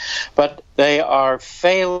needs. But they are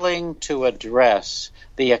failing to address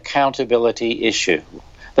the accountability issue.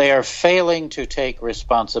 They are failing to take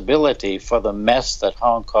responsibility for the mess that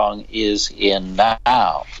Hong Kong is in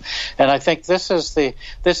now. And I think this is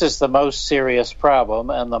the most serious problem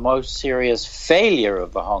and the most serious failure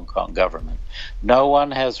of the Hong Kong government. No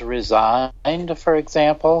one has resigned, for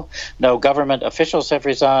example. No government officials have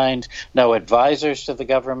resigned. No advisors to the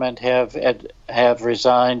government have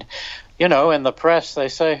resigned. In the press, they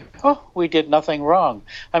say, we did nothing wrong.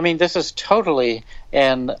 I mean, this is totally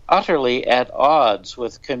and utterly at odds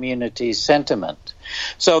with community sentiment.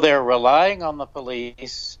 So they're relying on the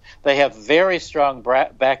police. They have very strong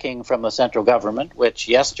backing from the central government, which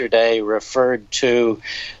yesterday referred to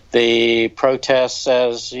the protests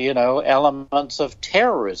as, elements of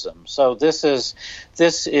terrorism. So this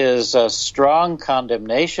is a strong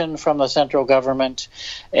condemnation from the central government,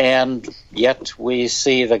 and yet we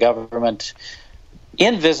see the government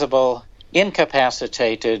invisible,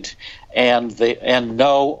 incapacitated, and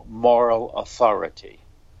no moral authority.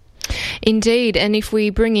 Indeed, and if we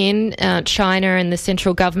bring in China and the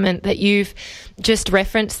central government that you've just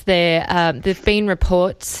referenced there, there have been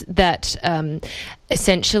reports that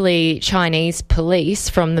essentially Chinese police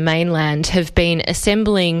from the mainland have been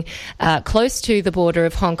assembling close to the border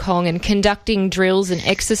of Hong Kong and conducting drills and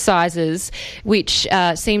exercises which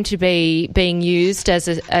seem to be being used as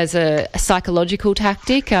a psychological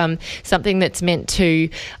tactic, something that's meant to,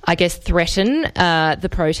 I guess, threaten the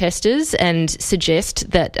protesters and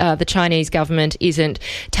suggest that the Chinese government isn't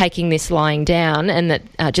taking this lying down, and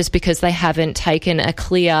that just because they haven't taken a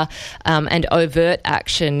clear and overt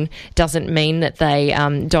action doesn't mean that they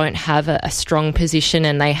don't have a strong position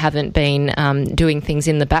and they haven't been doing things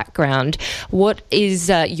in the background. What is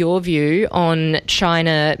your view on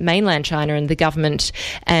China, mainland China, and the government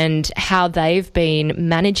and how they've been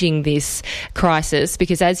managing this crisis?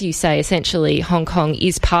 Because as you say, essentially Hong Kong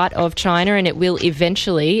is part of China and it will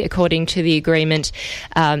eventually, according to the agreement,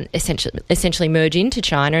 essentially merge into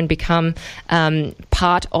China and become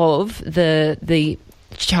part of the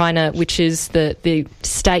China, which is the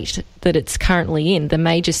state that it's currently in, the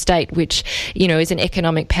major state, which, is an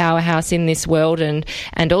economic powerhouse in this world and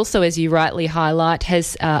also, as you rightly highlight,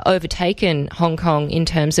 has overtaken Hong Kong in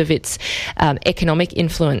terms of its economic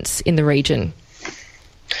influence in the region.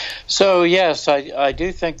 So, yes, I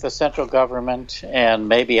do think the central government and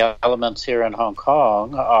maybe elements here in Hong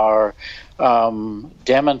Kong are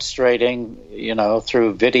demonstrating,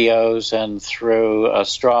 through videos and through a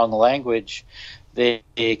strong language, the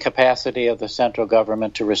capacity of the central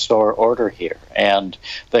government to restore order here. And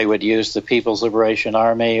they would use the People's Liberation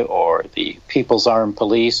Army or the People's Armed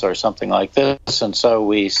Police or something like this. And so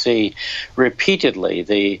we see repeatedly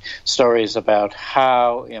the stories about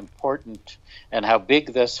how important and how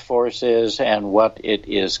big this force is and what it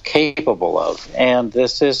is capable of. And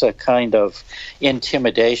this is a kind of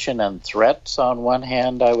intimidation and threats on one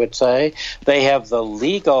hand, I would say. They have the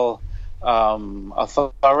legal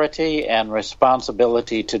authority and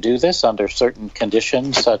responsibility to do this under certain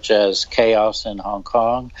conditions, such as chaos in Hong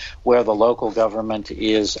Kong, where the local government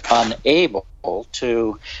is unable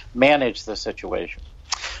to manage the situation.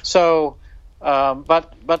 So,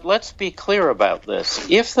 but let's be clear about this.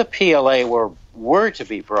 If the PLA were to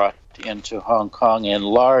be brought into Hong Kong in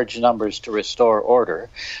large numbers to restore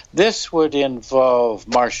order, this would involve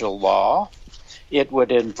martial law. It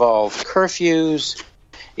would involve curfews.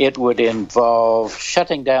 It would involve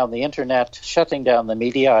shutting down the internet, shutting down the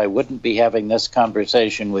media. I wouldn't be having this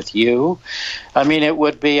conversation with you. I mean, it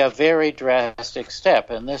would be a very drastic step,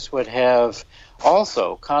 and this would have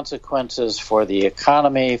also consequences for the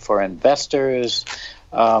economy, for investors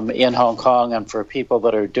in Hong Kong, and for people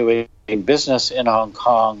that are doing business in Hong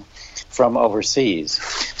Kong from overseas.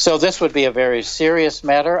 So this would be a very serious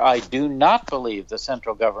matter. I do not believe the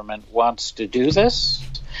central government wants to do this.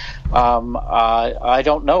 I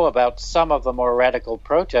don't know about some of the more radical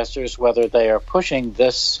protesters, whether they are pushing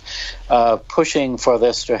for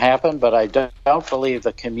this to happen, but I don't believe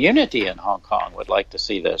the community in Hong Kong would like to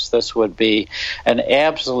see this. This would be an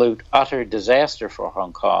absolute, utter disaster for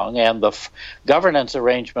Hong Kong, and the governance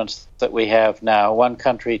arrangements that we have now, one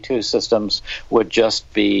country, two systems, would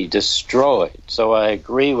just be destroyed. So I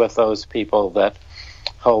agree with those people that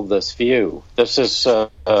hold this view. This is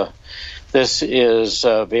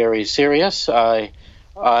very serious.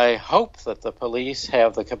 I hope that the police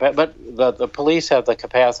have the police have the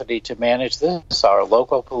capacity to manage this, our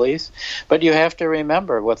local police. But you have to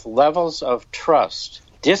remember, with levels of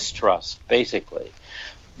distrust, basically,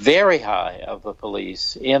 very high of the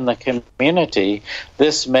police in the community,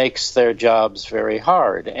 this makes their jobs very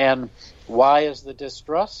hard. And why is the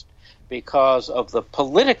distrust? Because of the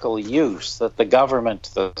political use that the government,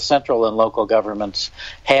 the central and local governments,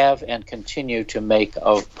 have and continue to make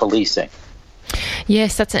of policing.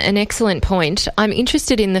 Yes, that's an excellent point. I'm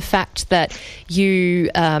interested in the fact that you,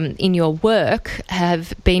 in your work,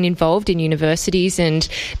 have been involved in universities and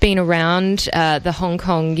been around the Hong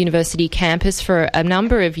Kong University campus for a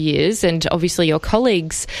number of years, and obviously your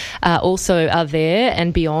colleagues also are there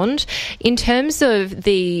and beyond. In terms of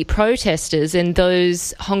the protesters and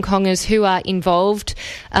those Hong Kongers who are involved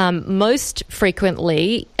most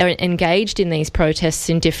frequently, are engaged in these protests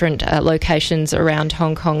in different locations around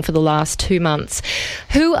Hong Kong for the last 2 months,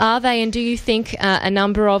 who are they, and do you think a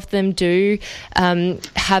number of them do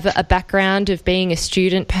have a background of being a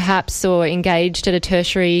student perhaps, or engaged at a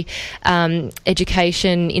tertiary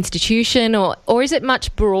education institution, or is it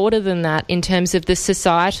much broader than that in terms of the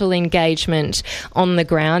societal engagement on the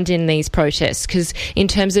ground in these protests? Because in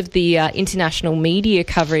terms of the international media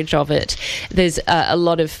coverage of it, there's a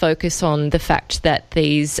lot of focus on the fact that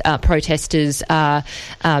these protesters are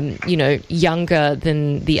younger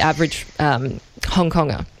than the average Hong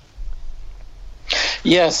Konger.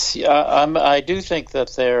 Yes, I do think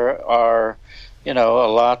that there are, a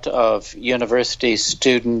lot of university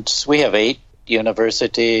students. We have 8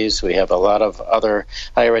 universities. We have a lot of other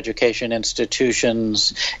higher education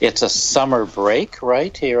institutions. It's a summer break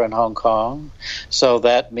right here in Hong Kong. So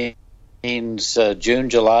that means June,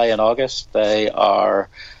 July, and August they are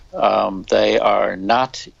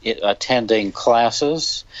not attending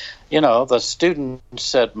classes. The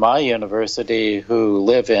students at my university who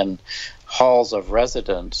live in halls of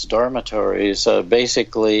residence, dormitories,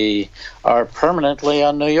 basically are permanently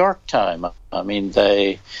on New York time. I mean,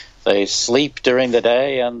 they sleep during the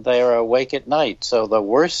day and they are awake at night. So the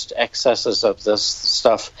worst excesses of this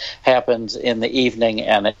stuff happens in the evening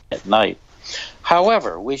and at night.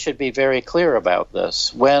 However, we should be very clear about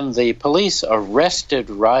this. When the police arrested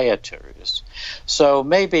rioters, so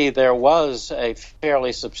maybe there was a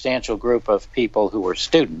fairly substantial group of people who were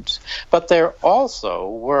students, but there also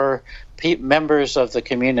were members of the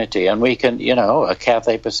community. And we can, a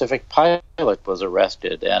Cathay Pacific pilot was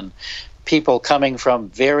arrested, and people coming from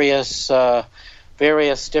various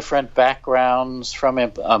different backgrounds, from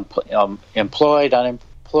employed,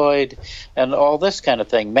 unemployed, and all this kind of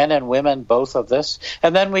thing, men and women, both of this.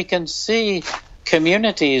 And then we can see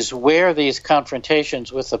communities where these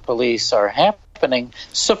confrontations with the police are happening,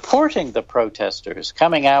 supporting the protesters,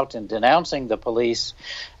 coming out and denouncing the police,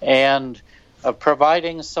 and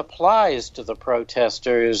providing supplies to the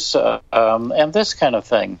protesters, and this kind of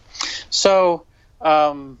thing. So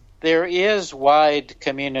there is wide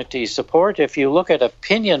community support. If you look at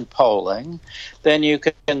opinion polling, then you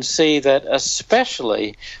can see that,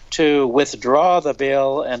 especially to withdraw the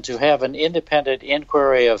bill and to have an independent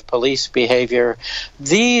inquiry of police behavior,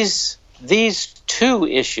 these two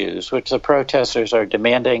issues, which the protesters are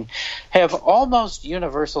demanding, have almost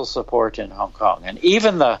universal support in Hong Kong. And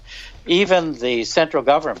even the central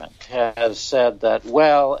government has said that,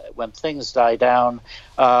 well, when things die down,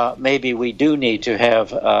 maybe we do need to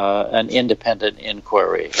have an independent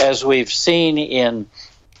inquiry. As we've seen in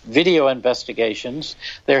video investigations,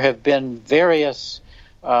 there have been various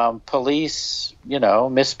police,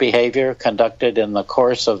 misbehavior conducted in the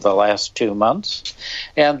course of the last 2 months,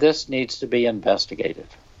 and this needs to be investigated.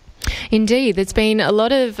 Indeed, there's been a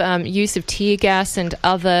lot of use of tear gas and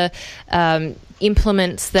other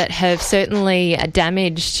implements that have certainly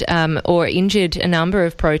damaged or injured a number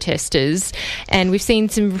of protesters, and we've seen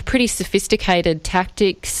some pretty sophisticated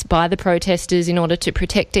tactics by the protesters in order to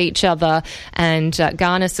protect each other and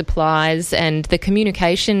garner supplies, and the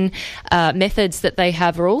communication methods that they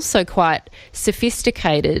have are also quite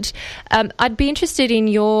sophisticated. I'd be interested in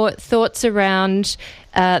your thoughts around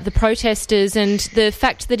the protesters and the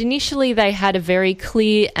fact that initially they had a very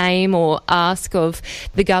clear aim or ask of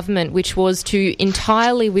the government, which was to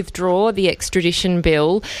entirely withdraw the extradition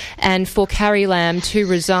bill and for Carrie Lam to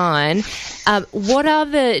resign. What are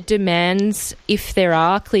the demands, if there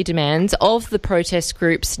are clear demands, of the protest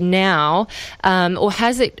groups now, or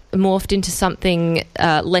has it morphed into something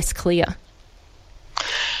less clear?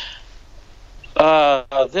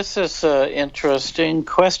 This is an interesting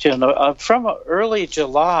question. From early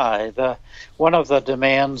July, one of the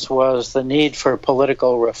demands was the need for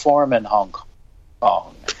political reform in Hong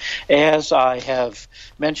Kong. As I have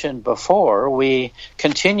mentioned before, we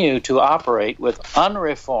continue to operate with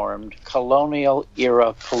unreformed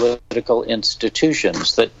colonial-era political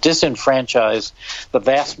institutions that disenfranchise the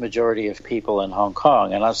vast majority of people in Hong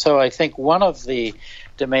Kong. And so I think one of the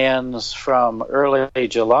demands from early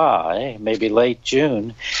July, maybe late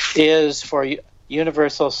June, is for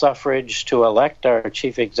universal suffrage to elect our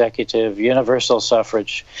chief executive, universal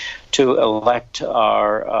suffrage to elect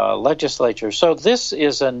our legislature. So this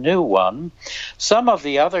is a new one. Some of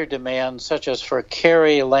the other demands, such as for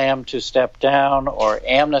Carrie Lam to step down or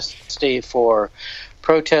amnesty for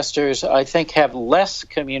protesters, I think have less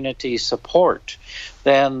community support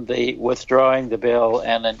than the withdrawing the bill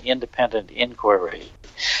and an independent inquiry.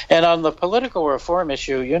 And on the political reform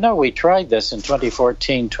issue, we tried this in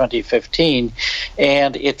 2014, 2015,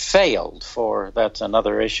 and it failed that's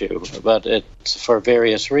another issue, but it's for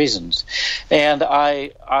various reasons. And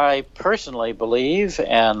I personally believe,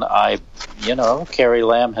 and Carrie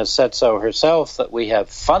Lam has said so herself, that we have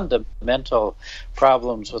fundamental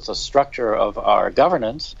problems with the structure of our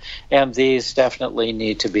governance, and these definitely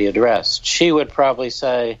need to be addressed. She would probably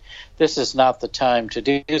say, this is not the time to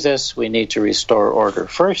do this. We need to restore order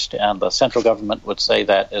first, and the central government would say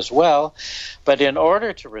that as well. But in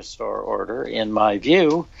order to restore order, in my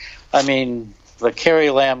view, the Carrie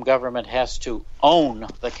Lam government has to own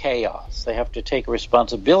the chaos. They have to take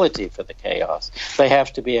responsibility for the chaos. They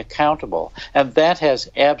have to be accountable. And that has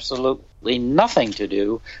absolutely nothing to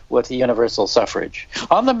do with the universal suffrage.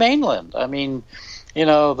 On the mainland,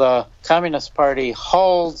 the Communist Party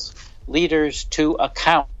holds leaders to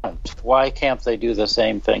account. Why can't they do the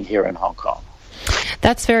same thing here in Hong Kong?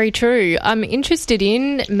 That's very true. I'm interested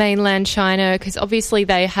in Mainland China because obviously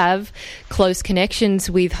they have close connections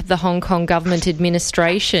with the Hong Kong government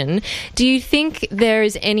administration. Do you think there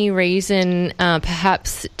is any reason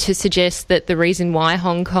perhaps to suggest that the reason why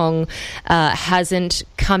Hong Kong hasn't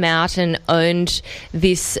come out and owned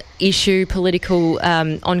this issue, political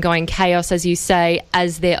ongoing chaos, as you say,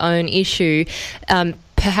 as their own issue,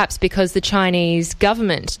 perhaps because the Chinese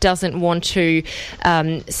government doesn't want to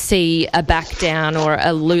see a back down or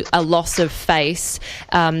a loss of face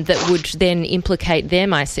that would then implicate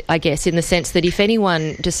them, I guess, in the sense that if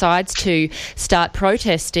anyone decides to start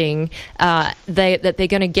protesting, that they're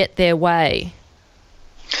going to get their way?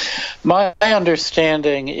 My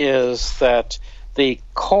understanding is that the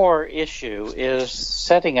core issue is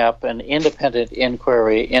setting up an independent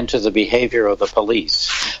inquiry into the behavior of the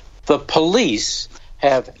police. The police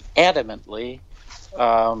have adamantly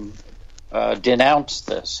denounced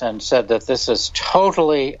this and said that this is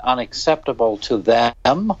totally unacceptable to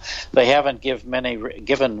them. They haven't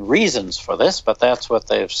given reasons for this, but that's what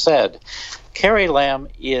they've said. Carrie Lam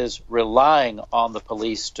is relying on the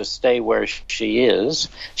police to stay where she is.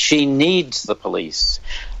 She needs the police.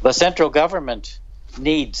 The central government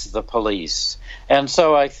needs the police. And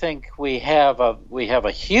so I think we have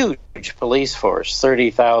a huge police force,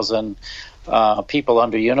 30,000 people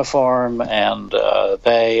under uniform, and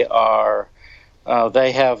they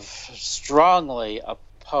have strongly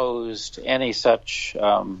opposed any such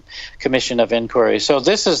commission of inquiry. So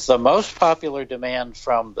this is the most popular demand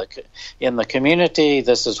in the community.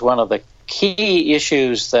 This is one of the key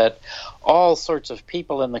issues that all sorts of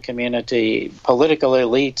people in the community, political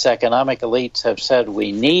elites, economic elites, have said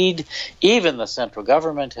we need. Even the central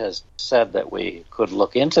government has said that we could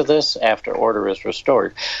look into this after order is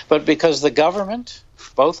restored. But because the government,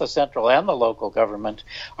 both the central and the local government,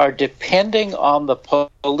 are depending on the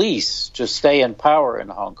police to stay in power in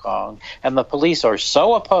Hong Kong, and the police are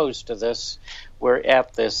so opposed to this, we're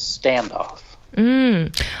at this standoff.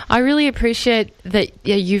 I really appreciate that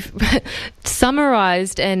you've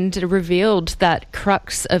summarised and revealed that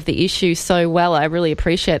crux of the issue so well. I really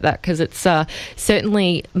appreciate that because it's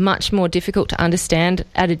certainly much more difficult to understand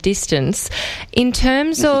at a distance. In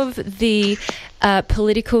terms of the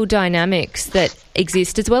political dynamics that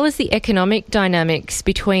exist, as well as the economic dynamics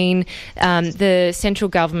between the central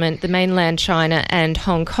government, the mainland China and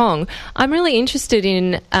Hong Kong. I'm really interested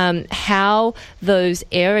in how those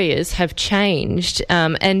areas have changed,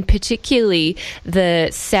 and particularly the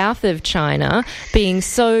south of China being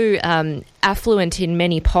so affluent in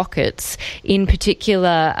many pockets. In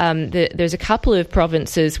particular, there's a couple of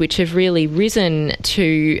provinces which have really risen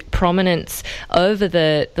to prominence over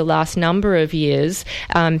the last number of years.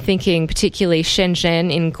 Thinking particularly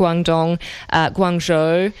Shenzhen in Guangdong,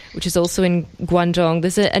 Guangzhou, which is also in Guangdong.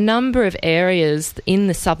 There's a number of areas in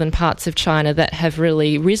the southern parts of China that have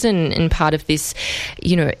really risen in part of this,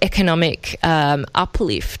 economic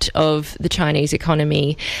uplift of the Chinese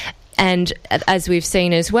economy. And as we've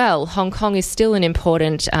seen as well, Hong Kong is still an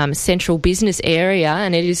important central business area,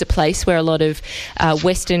 and it is a place where a lot of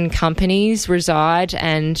Western companies reside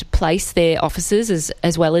and place their offices,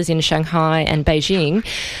 as well as in Shanghai and Beijing.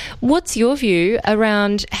 What's your view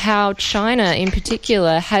around how China in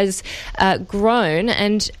particular has grown,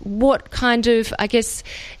 and what kind of,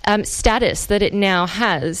 status that it now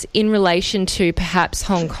has in relation to perhaps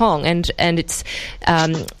Hong Kong, and it's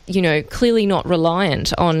clearly not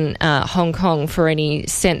reliant on Hong Kong for any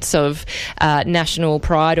sense of national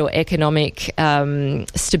pride or economic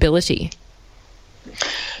stability?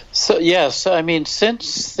 So yes,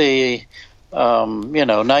 since the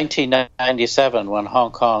 1997, when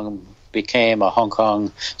Hong Kong became a Hong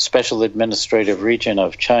Kong Special Administrative Region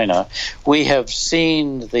of China, we have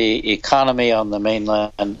seen the economy on the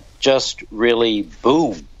mainland just really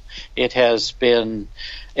boom. It has been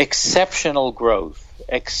exceptional growth,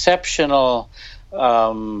 exceptional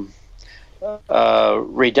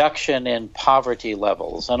reduction in poverty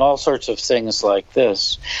levels, and all sorts of things like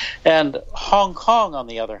this. And Hong Kong, on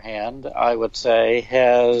the other hand, I would say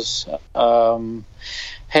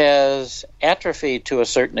has atrophied to a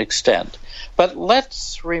certain extent. But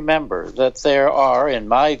let's remember that there are, in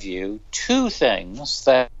my view, two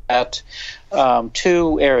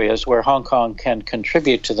areas where Hong Kong can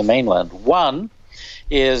contribute to the mainland. One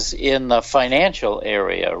is in the financial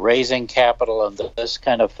area, raising capital and this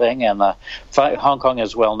kind of thing, and Hong Kong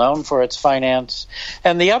is well known for its finance.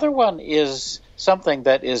 And the other one is something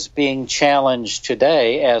that is being challenged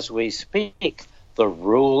today as we speak, the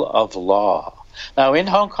rule of law. Now, in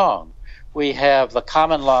Hong Kong, we have the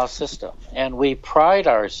common law system, and we pride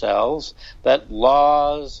ourselves that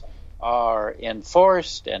laws are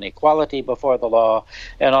enforced and equality before the law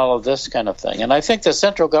and all of this kind of thing. And I think the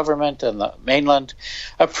central government and the mainland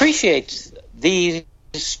appreciates these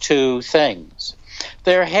two things.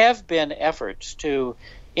 There have been efforts to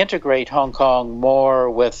integrate Hong Kong more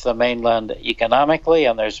with the mainland economically,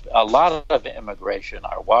 and there's a lot of immigration.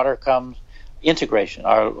 Our water comes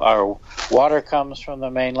from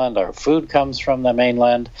the mainland, our food comes from the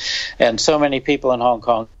mainland, and so many people in Hong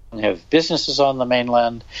Kong have businesses on the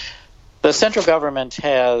mainland. The central government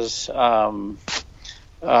has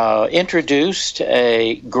introduced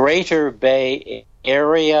a Greater Bay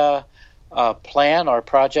Area plan or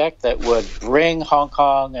project that would bring Hong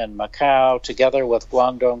Kong and Macau together with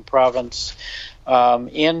Guangdong province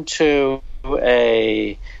into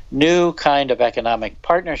a new kind of economic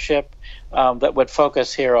partnership that would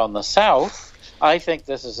focus here on the south. I think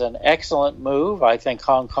this is an excellent move. I think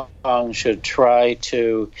Hong Kong should try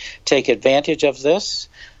to take advantage of this.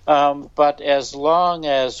 But as long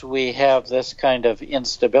as we have this kind of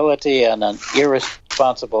instability and an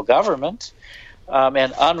irresponsible government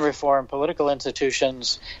and unreformed political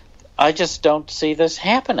institutions, I just don't see this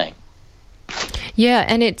happening. Yeah,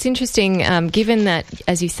 and it's interesting, given that,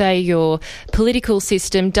 as you say, your political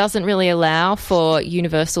system doesn't really allow for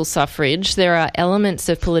universal suffrage. There are elements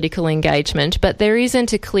of political engagement, but there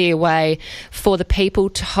isn't a clear way for the people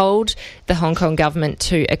to hold the Hong Kong government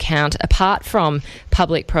to account, apart from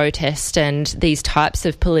public protest and these types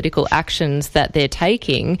of political actions that they're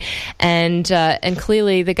taking. And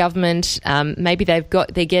clearly the government, maybe they're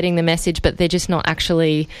getting the message, but they're just not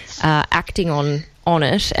actually acting on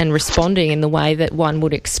it and responding in the way that one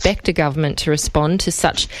would expect a government to respond to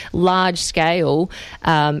such large-scale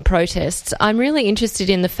protests. I'm really interested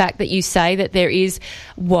in the fact that you say that there is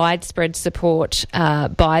widespread support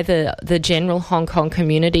by the general Hong Kong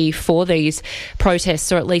community for these protests,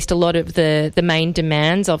 or at least a lot of the main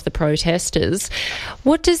demands of the protesters.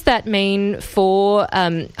 What does that mean for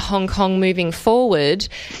Hong Kong moving forward,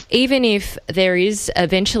 even if there is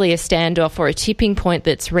eventually a standoff or a tipping point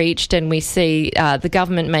that's reached and we see the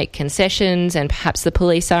government make concessions and perhaps the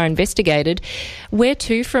police are investigated. Where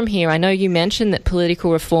to from here? I know you mentioned that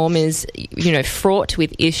political reform is, fraught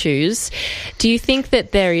with issues. Do you think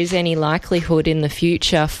that there is any likelihood in the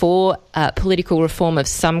future for political reform of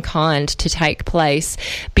some kind to take place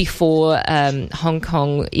before Hong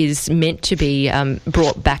Kong is meant to be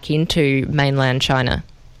brought back into mainland China?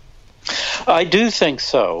 I do think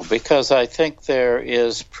so, because I think there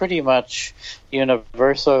is pretty much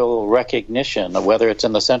universal recognition, whether it's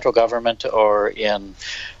in the central government or in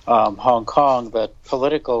Hong Kong, that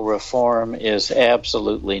political reform is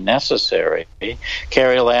absolutely necessary.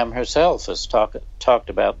 Carrie Lam herself has talked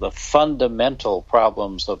about the fundamental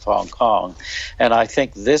problems of Hong Kong, and I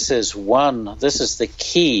think this is the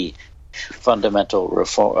key fundamental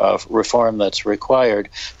reform that's required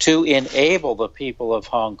to enable the people of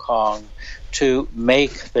Hong Kong to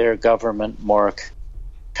make their government more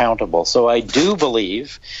accountable. So I do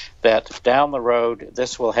believe that down the road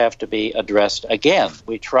this will have to be addressed again.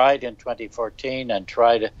 We tried in 2014 and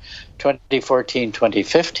tried 2014,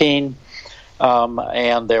 2015,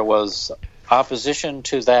 and there was opposition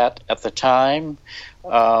to that at the time,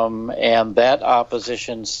 and that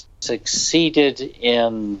opposition succeeded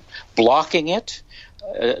in blocking it.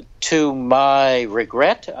 To my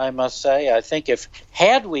regret, I must say, I think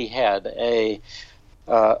had we had a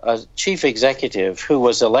chief executive who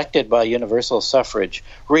was elected by universal suffrage,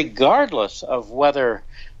 regardless of whether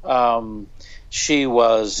she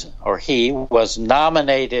was or he was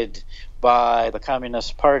nominated by the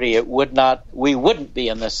Communist Party, we wouldn't be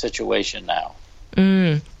in this situation now.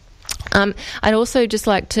 I'd also just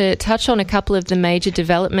like to touch on a couple of the major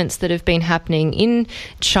developments that have been happening in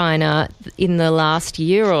China in the last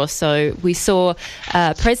year or so. We saw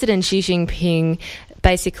President Xi Jinping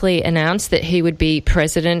basically announced that he would be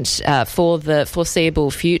president for the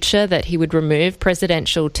foreseeable future, that he would remove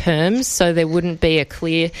presidential terms so there wouldn't be a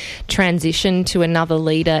clear transition to another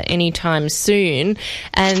leader anytime soon.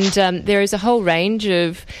 And there is a whole range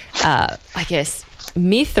of,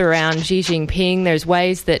 myth around Xi Jinping. There's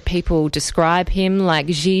ways that people describe him, like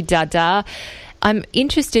Xi Dada. I'm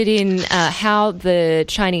interested in how the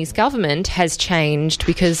Chinese government has changed,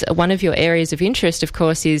 because one of your areas of interest, of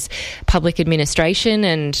course, is public administration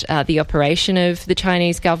and the operation of the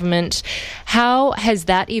Chinese government. How has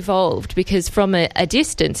that evolved? Because from a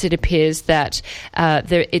distance, it appears that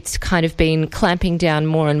it's kind of been clamping down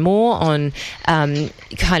more and more on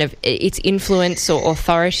kind of its influence or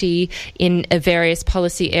authority in various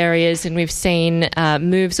policy areas, and we've seen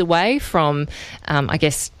moves away from,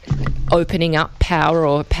 opening up power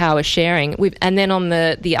or power sharing. And then on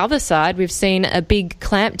the other side, we've seen a big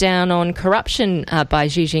clampdown on corruption by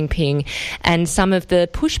Xi Jinping and some of the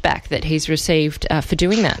pushback that he's received for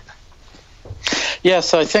doing that.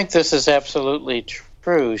 Yes, I think this is absolutely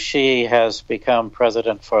true. Xi has become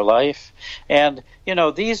president for life. And,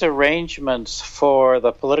 these arrangements for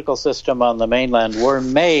the political system on the mainland were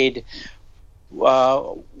made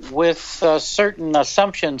with certain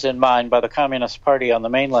assumptions in mind by the Communist Party on the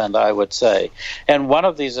mainland, I would say. And one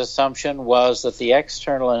of these assumptions was that the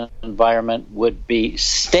external environment would be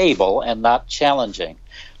stable and not challenging.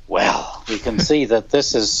 Well, we can see that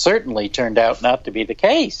this has certainly turned out not to be the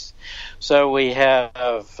case. So we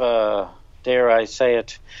have, dare I say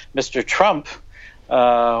it, Mr. Trump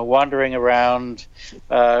wandering around,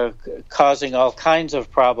 causing all kinds of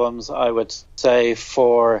problems, I would say,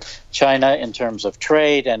 for China in terms of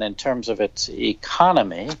trade and in terms of its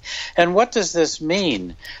economy. And what does this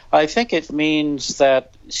mean? I think it means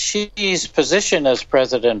that Xi's position as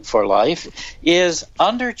president for life is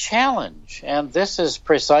under challenge. And this is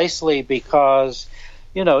precisely because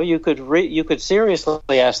you could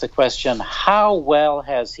seriously ask the question, how well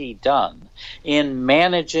has he done in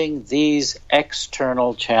managing these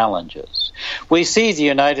external challenges? We see the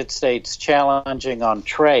United States challenging on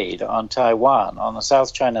trade, on Taiwan, on the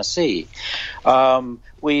South China Sea.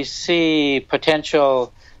 We see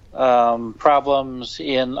potential problems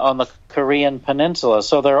on the Korean Peninsula.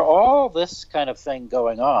 So there are all this kind of thing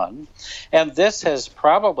going on, and this has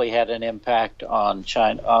probably had an impact on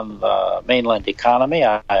China, on the mainland economy,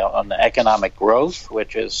 on the economic growth,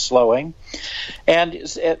 which is slowing. And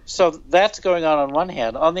so that's going on one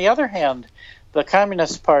hand. On the other hand, the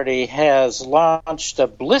Communist Party has launched a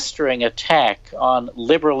blistering attack on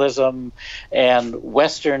liberalism and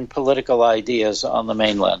Western political ideas on the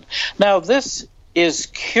mainland. Now, this is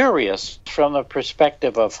curious from the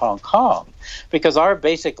perspective of Hong Kong, because our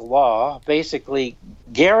basic law basically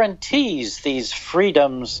guarantees these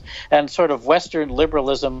freedoms and sort of Western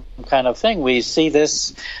liberalism kind of thing. We see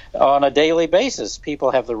this on a daily basis.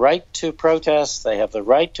 People have the right to protest, they have the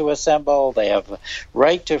right to assemble, they have the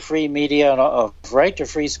right to free media, and right to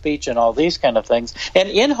free speech and all these kind of things. And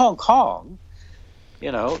in Hong Kong,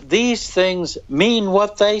 these things mean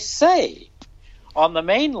what they say. On the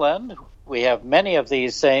mainland, we have many of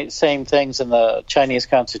these same things in the Chinese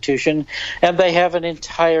Constitution, and they have an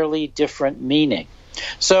entirely different meaning.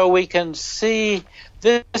 So we can see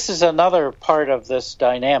this is another part of this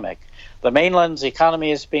dynamic. The mainland's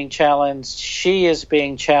economy is being challenged. She is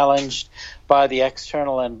being challenged by the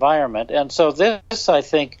external environment. And so this, I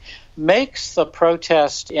think, makes the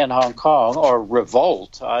protest in Hong Kong, or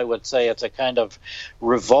revolt, I would say it's a kind of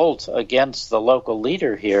revolt against the local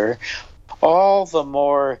leader here, all the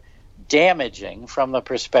more damaging from the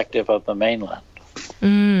perspective of the mainland.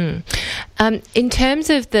 In terms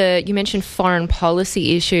of you mentioned foreign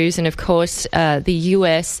policy issues, and of course the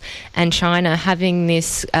US and China having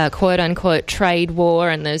this quote-unquote trade war,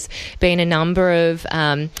 and there's been a number of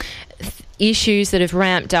issues that have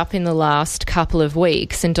ramped up in the last couple of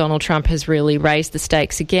weeks, and Donald Trump has really raised the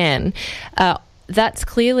stakes again. That's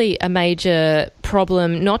clearly a major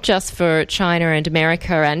problem, not just for China and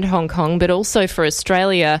America and Hong Kong, but also for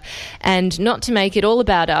Australia. And not to make it all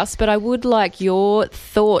about us, but I would like your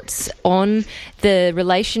thoughts on the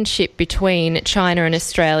relationship between China and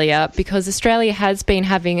Australia, because Australia has been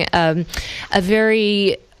having a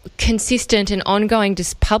very consistent and ongoing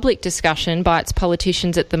public discussion by its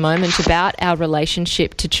politicians at the moment about our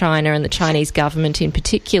relationship to China and the Chinese government in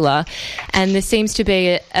particular, and there seems to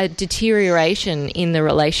be a deterioration in the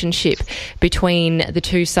relationship between the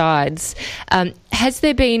two sides. Has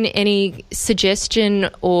there been any suggestion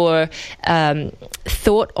or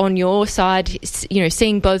thought on your side,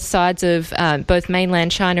 seeing both sides of both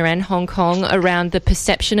mainland China and Hong Kong, around the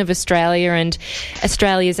perception of Australia and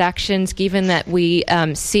Australia's actions, given that we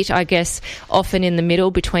sit, I guess, often in the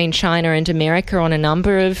middle between China and America on a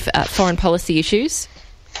number of foreign policy issues?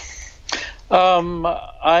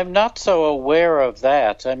 I'm not so aware of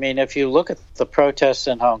that. I mean, if you look at the protests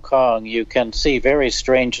in Hong Kong, you can see very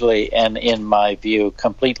strangely, and in my view,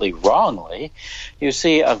 completely wrongly, you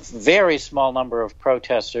see a very small number of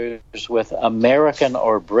protesters with American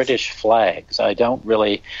or British flags. I don't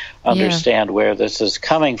really understand where this is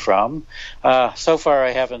coming from. So far,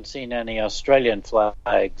 I haven't seen any Australian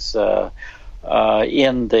flags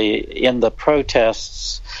in the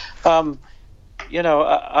protests.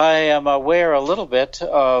 I am aware a little bit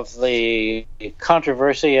of the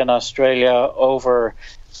controversy in Australia over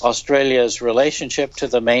Australia's relationship to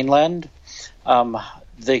the mainland, the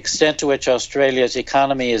extent to which Australia's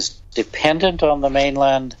economy is dependent on the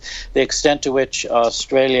mainland, the extent to which the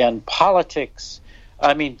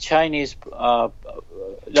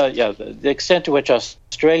extent to which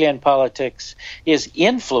Australian politics is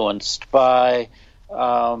influenced by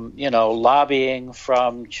lobbying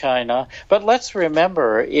from China. But let's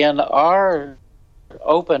remember, in our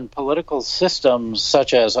open political systems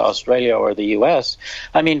such as Australia or the US,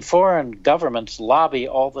 foreign governments lobby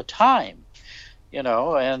all the time,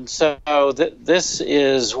 and so this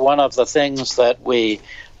is one of the things that we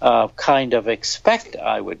kind of expect,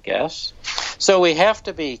 I would guess. So we have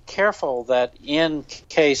to be careful that in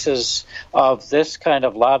cases of this kind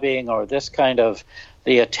of lobbying or this kind of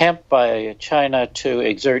the attempt by China to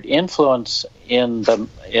exert influence in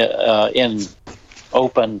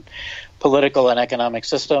open political and economic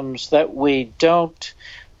systems, that we don't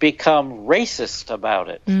become racist about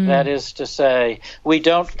it. That is to say, we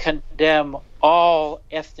don't condemn all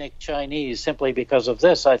ethnic Chinese simply because of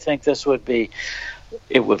this. I think it would be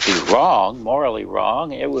wrong, morally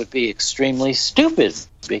wrong. It would be extremely stupid,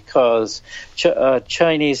 because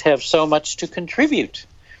Chinese have so much to contribute,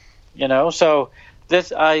 so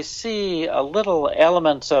I see a little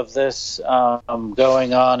elements of this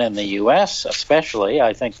going on in the U.S. especially.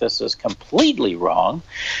 I think this is completely wrong.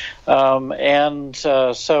 So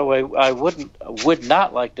I would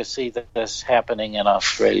not like to see this happening in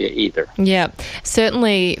Australia either. Yeah,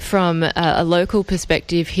 certainly from a local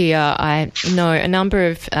perspective here, I know a number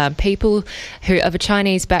of people who of a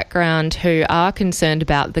Chinese background who are concerned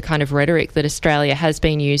about the kind of rhetoric that Australia has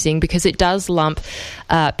been using, because it does lump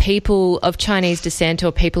people of Chinese descent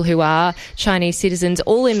or people who are Chinese citizens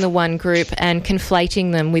all in the one group and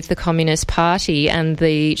conflating them with the Communist Party and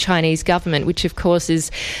the Chinese government, which of course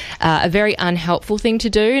is a very unhelpful thing to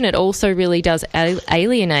do, and it also really does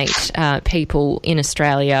alienate people in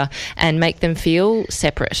Australia and make them feel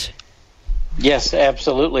separate. Yes,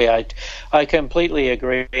 absolutely. I completely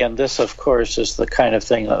agree. And this, of course, is the kind of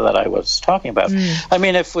thing that I was talking about. I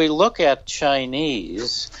mean, if we look at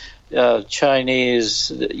Chinese, there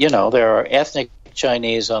are ethnic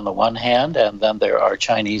Chinese on the one hand, and then there are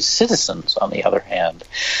Chinese citizens on the other hand.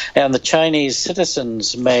 And the Chinese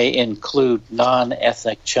citizens may include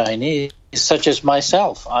non-ethnic Chinese, such as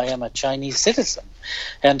myself. I am a Chinese citizen.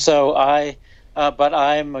 And so but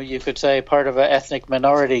I'm, you could say, part of an ethnic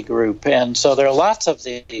minority group. And so there are lots of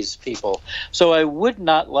these people. So I would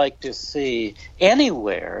not like to see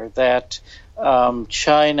anywhere that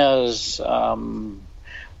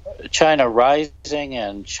China rising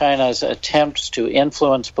and China's attempts to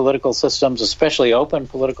influence political systems, especially open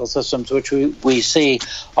political systems, which we see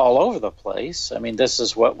all over the place. I mean, this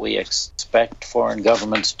is what we expect foreign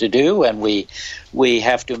governments to do, and we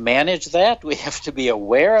have to manage that. We have to be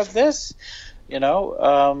aware of this,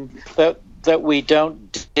 that we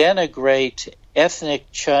don't denigrate ethnic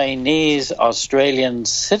Chinese Australian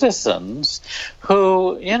citizens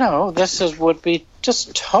who, would be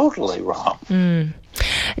just totally wrong.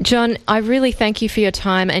 John, I really thank you for your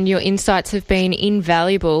time, and your insights have been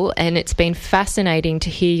invaluable, and it's been fascinating to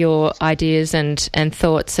hear your ideas and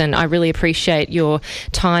thoughts, and I really appreciate your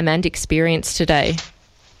time and experience today.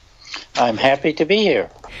 I'm happy to be here.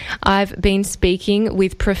 I've been speaking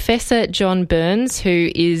with Professor John Burns, who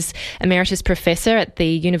is Emeritus Professor at the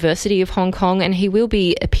University of Hong Kong, and he will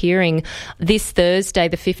be appearing this Thursday,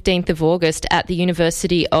 the 15th of August, at the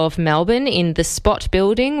University of Melbourne in the Spot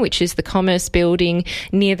Building, which is the Commerce Building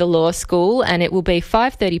near the Law School, and it will be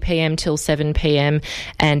 5:30pm till 7pm,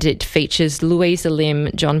 and it features Louisa Lim,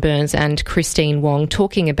 John Burns and Christine Wong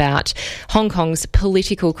talking about Hong Kong's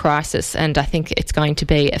political crisis, and I think it's going to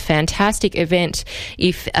be a fantastic event.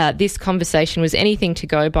 If this conversation was anything to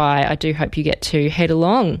go by, I do hope you get to head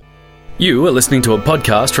along. You are listening to a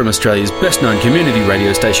podcast from Australia's best-known community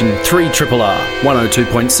radio station, 3RRR,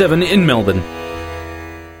 102.7 in Melbourne.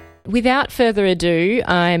 Without further ado,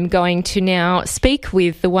 I'm going to now speak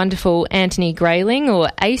with the wonderful Antony Grayling, or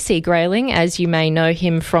AC Grayling, as you may know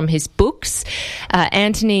him from his books.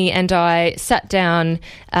 Antony and I sat down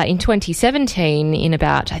in 2017 in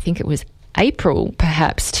about, I think it was April,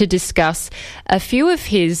 perhaps, to discuss a few of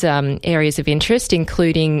his areas of interest,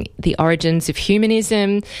 including the origins of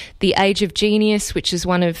humanism, The Age of Genius, which is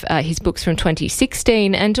one of his books from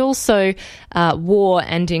 2016, and also War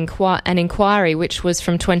and an Inquiry, which was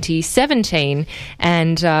from 2017.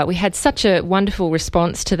 And we had such a wonderful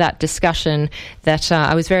response to that discussion that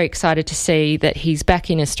I was very excited to see that he's back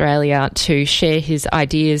in Australia to share his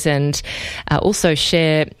ideas and also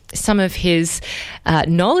share some of his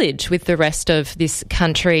knowledge with the rest of this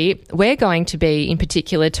country. We're going to be, in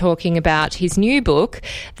particular, talking about his new book,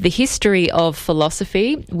 The History of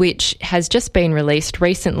Philosophy, which has just been released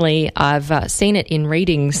recently. I've seen it in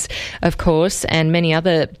readings, of course, and many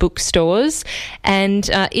other bookstores. And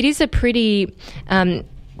it is a pretty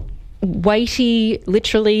weighty,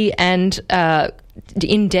 literally, and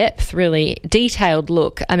in-depth, really detailed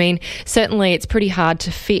look. I mean, certainly it's pretty hard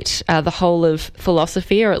to fit the whole of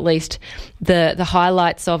philosophy, or at least the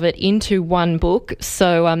highlights of it, into one book.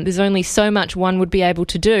 So there's only so much one would be able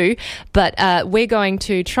to do. But we're going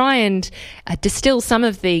to try and distill some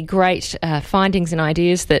of the great findings and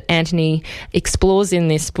ideas that Antony explores in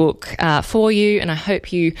this book for you. And I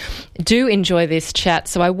hope you do enjoy this chat.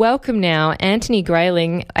 So I welcome now Antony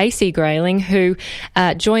Grayling, AC Grayling, who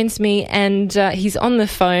joins me, and he's on the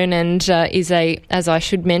phone and is as I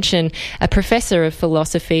should mention, a professor of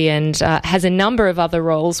philosophy, and has a number of other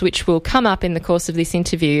roles which will come up in the course of this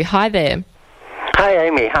interview. Hi there. Hi,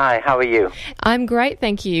 Amy. Hi, how are you? I'm great,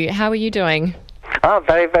 thank you. How are you doing? Oh,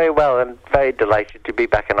 very, very well, and very delighted to be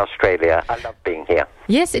back in Australia. I love being here.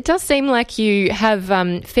 Yes, it does seem like you have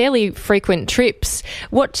fairly frequent trips.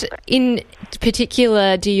 What in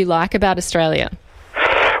particular do you like about Australia?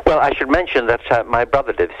 Well, I should mention that my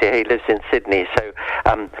brother lives here. He lives in Sydney, so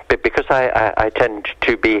but because I tend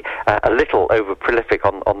to be a little over-prolific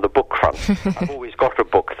on the book front, I've always got a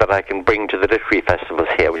book that I can bring to the literary festivals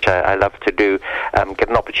here, which I love to do, get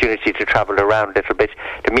an opportunity to travel around a little bit,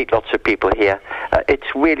 to meet lots of people here.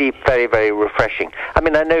 It's really very, very refreshing. I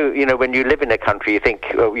mean, I know, when you live in a country, you think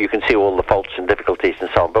you can see all the faults and difficulties and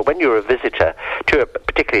so on, but when you're a visitor,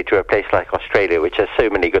 particularly to a place like Australia, which has so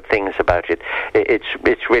many good things about it, it's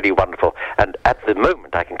really wonderful. And at the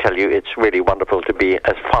moment, I can tell you, it's really wonderful to be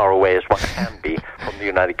as far away as one can be from the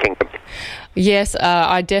United Kingdom. Yes,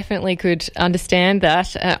 I definitely could understand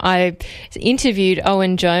that. I interviewed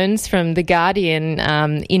Owen Jones from The Guardian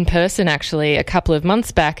in person, actually, a couple of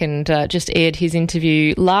months back, and just aired his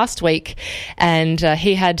interview last week. And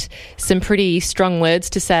he had some pretty strong words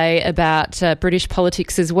to say about British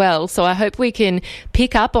politics as well. So I hope we can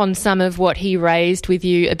pick up on some of what he raised with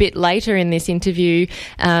you a bit later in this interview,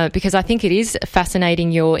 because I think it is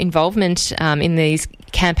fascinating, your involvement in these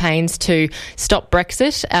campaigns to stop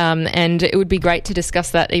Brexit, and it would be great to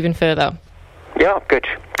discuss that even further. Yeah, good.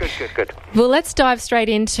 Well, let's dive straight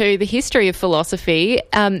into the history of philosophy.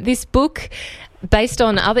 This book, based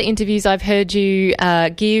on other interviews I've heard you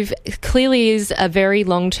give, clearly is a very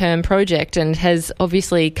long-term project and has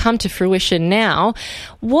obviously come to fruition now.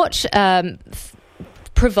 What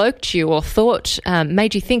provoked you or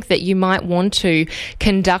made you think that you might want to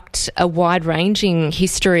conduct a wide-ranging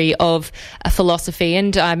history of philosophy?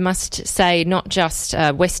 And I must say, not just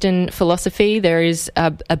Western philosophy. There is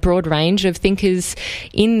a broad range of thinkers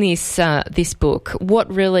in this book.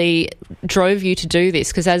 What really drove you to do this?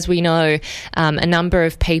 Because as we know, a number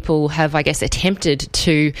of people have, I guess, attempted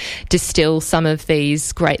to distill some of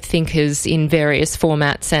these great thinkers in various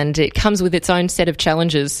formats, and it comes with its own set of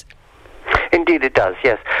challenges. Indeed it does,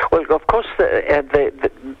 yes. Well, of course,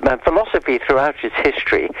 the philosophy throughout its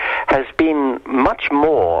history has been much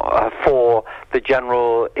more for the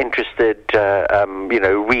general interested,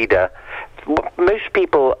 reader. Most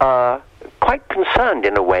people are quite concerned,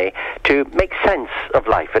 in a way, to make sense of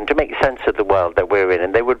life and to make sense of the world that we're in.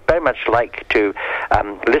 And they would very much like to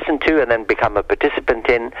listen to and then become a participant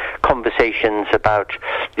in conversations about,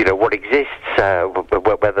 what exists,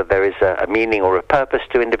 whether there is a meaning or a purpose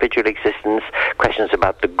to individual existence, questions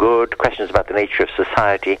about the good, questions about the nature of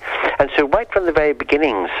society. And so right from the very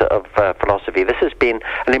beginnings of philosophy, this has been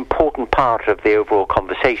an important part of the overall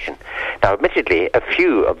conversation. Now, admittedly, a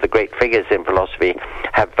few of the great figures in philosophy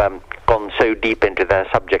have gone so deep into their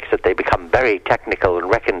subjects that they become very technical and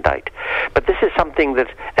recondite. But this is something that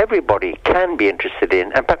everybody can be interested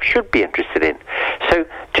in and perhaps should be interested in. So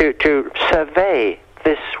to survey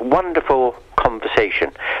this wonderful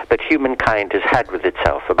conversation that humankind has had with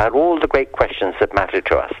itself about all the great questions that matter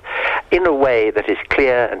to us in a way that is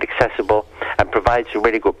clear and accessible and provides a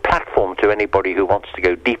really good platform to anybody who wants to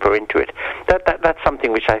go deeper into it. That's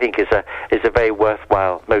something which I think is a very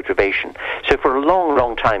worthwhile motivation. So for a long,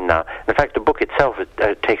 long time now, in fact, the book itself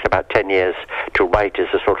has taken about 10 years to write as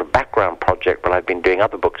a sort of background project, but I've been doing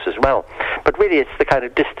other books as well. But really it's the kind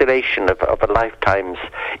of distillation of a lifetime's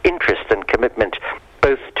interest and commitment,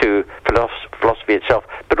 both to philosophy itself,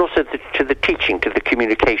 but also to the teaching, to the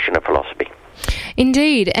communication of philosophy.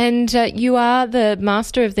 Indeed, and you are the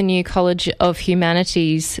Master of the New College of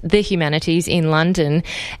Humanities, the Humanities in London,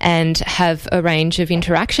 and have a range of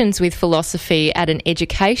interactions with philosophy at an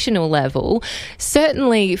educational level.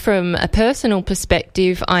 Certainly from a personal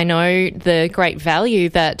perspective, I know the great value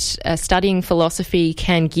that studying philosophy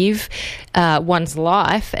can give one's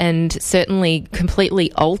life, and certainly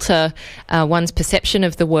completely alter one's perception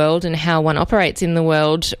of the world and how one operates in the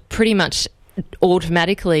world pretty much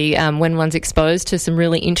automatically when one's exposed to some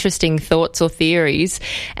really interesting thoughts or theories.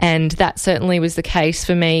 And that certainly was the case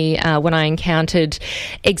for me when I encountered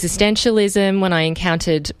existentialism, when I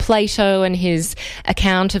encountered Plato and his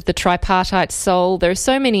account of the tripartite soul. There are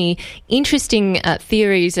so many interesting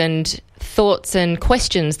theories and thoughts and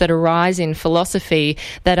questions that arise in philosophy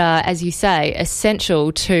that are, as you say,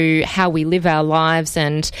 essential to how we live our lives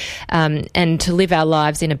and to live our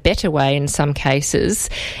lives in a better way in some cases.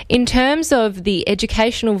 In terms of the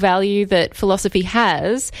educational value that philosophy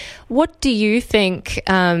has, what do you think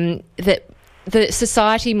that the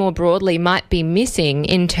society more broadly might be missing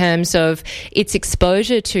in terms of its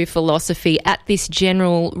exposure to philosophy at this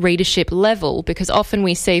general readership level? Because often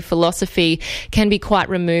we see philosophy can be quite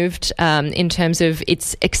removed in terms of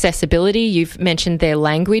its accessibility. You've mentioned their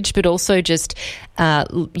language, but also just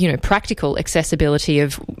practical accessibility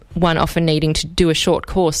of one often needing to do a short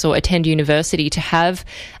course or attend university to have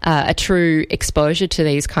a true exposure to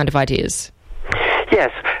these kind of ideas.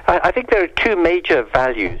 Yes, I think there are two major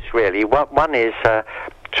values, really. One is a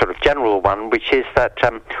sort of general one, which is that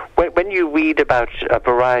when you read about a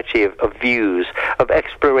variety of views, of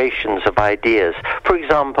explorations of ideas, for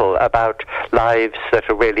example, about lives that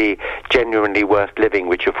are really genuinely worth living,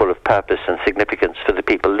 which are full of purpose and significance for the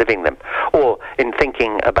people living them, or in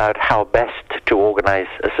thinking about how best to organize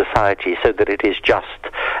a society so that it is just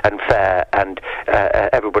and fair and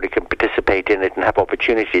everybody can participate in it and have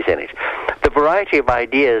opportunities in it. The variety of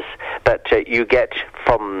ideas that you get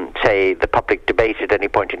from, say, the public debate at any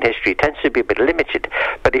point in history tends to be a bit limited.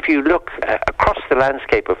 But if you look across the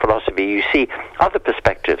landscape of philosophy, you see other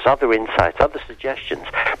perspectives, other insights, other suggestions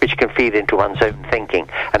which can feed into one's own thinking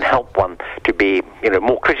and help one to be,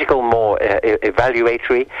 more critical, more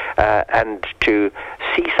evaluatory, and to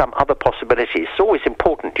see some other possibilities. It's always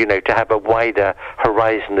important, to have a wider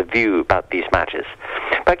horizon of view about these matters.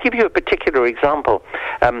 But I'll give you a particular example.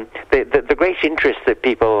 The great interest that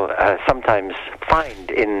people sometimes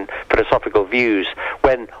find in philosophical views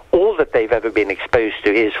when all that they've ever been exposed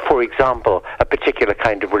to is, for example, a particular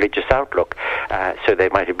kind of religious outlook. So they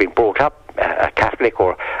might have been brought up a Catholic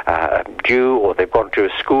or a Jew, or they've gone to a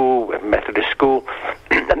school, a Methodist school,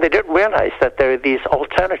 and they don't realize that there are these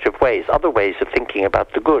alternative ways, other ways of thinking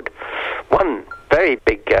about the good. One very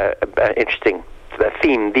big, interesting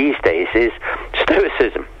theme these days is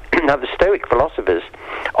Stoicism. Now, the Stoic philosophers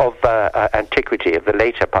of antiquity, of the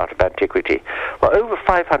later part of antiquity, well, over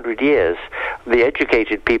 500 years, the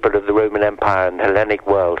educated people of the Roman Empire and the Hellenic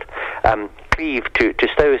world cleave to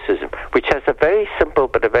Stoicism, which has a very simple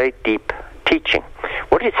but a very deep teaching.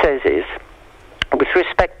 What it says is, with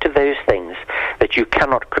respect to those things that you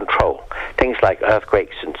cannot control, things like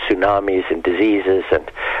earthquakes and tsunamis and diseases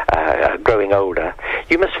and growing older,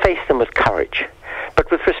 you must face them with courage. But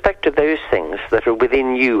with respect to those things that are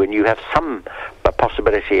within you and you have some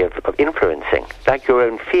possibility of influencing, like your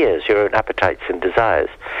own fears, your own appetites and desires,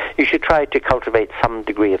 you should try to cultivate some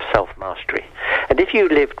degree of self-mastery. And if you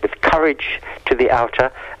lived with courage to the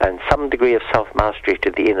outer and some degree of self-mastery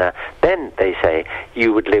to the inner, then, they say,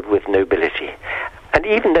 you would live with nobility. And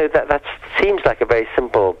even though that seems like a very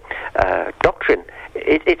simple doctrine,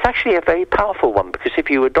 it's actually a very powerful one, because if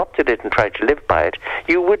you adopted it and tried to live by it,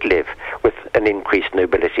 you would live with an increased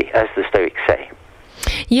nobility, as the Stoics say.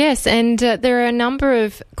 Yes, and there are a number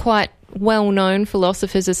of quite well-known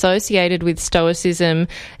philosophers associated with Stoicism,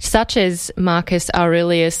 such as Marcus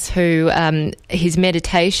Aurelius, who his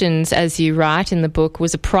Meditations, as you write in the book,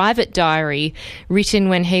 was a private diary written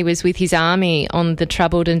when he was with his army on the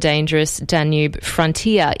troubled and dangerous Danube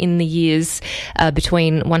frontier in the years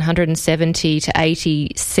between 170 to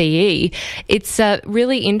 80 CE. It's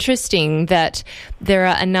really interesting that there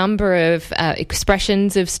are a number of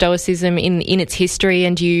expressions of Stoicism in its history,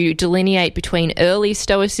 and you delineate between early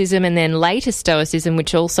Stoicism and then later Stoicism,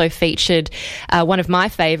 which also featured one of my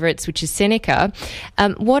favourites, which is Seneca.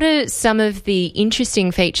 What are some of the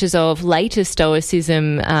interesting features of later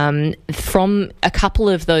Stoicism from a couple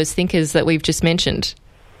of those thinkers that we've just mentioned?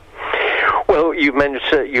 Well, you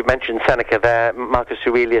mentioned Seneca there, Marcus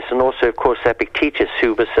Aurelius, and also, of course, Epictetus,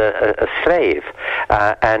 who was a slave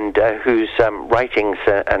and whose writings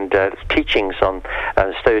and teachings on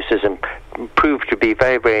Stoicism proved to be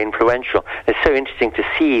very, very influential. It's so interesting to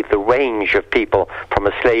see the range of people from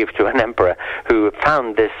a slave to an emperor who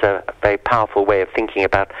found this a very powerful way of thinking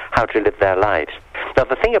about how to live their lives. Now,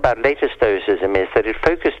 the thing about later Stoicism is that it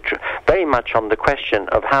focused very much on the question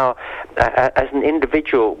of how, as an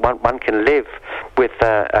individual, one can live with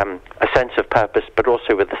a sense of purpose, but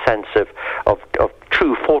also with a sense of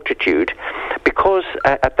true fortitude, because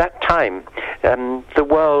at that time, the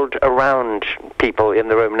world around people in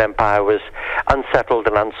the Roman Empire was unsettled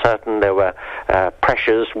and uncertain. There were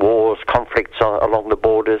pressures, wars, conflicts along the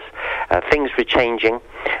borders. Things were changing.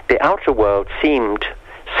 The outer world seemed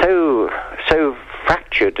so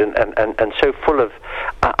fractured and so full of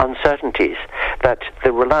uncertainties that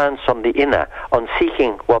the reliance on the inner, on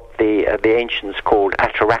seeking what the ancients called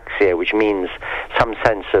ataraxia, which means some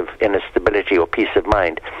sense of inner stability or peace of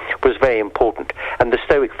mind, was very important. And the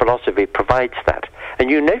Stoic philosophy provides that. And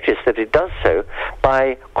you notice that it does so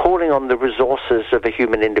by calling on the resources of a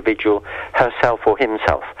human individual, herself or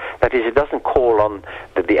himself. That is, it doesn't call on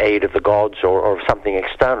the aid of the gods or something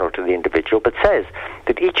external to the individual, but says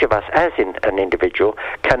that each of us as an individual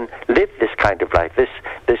can live this kind of life, this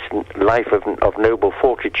life of noble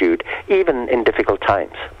fortitude, even in difficult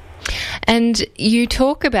times. And you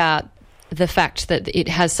talk about the fact that it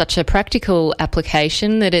has such a practical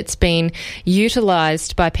application, that it's been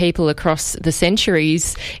utilised by people across the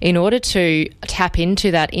centuries in order to tap into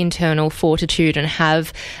that internal fortitude and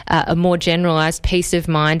have a more generalised peace of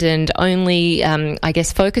mind and only,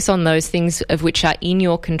 focus on those things of which are in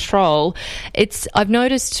your control. I've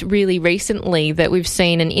noticed really recently that we've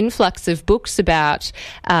seen an influx of books about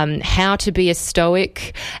how to be a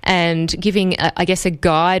Stoic and giving, a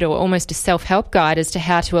guide or almost a self-help guide as to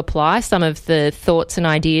how to apply some some of the thoughts and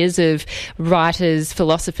ideas of writers,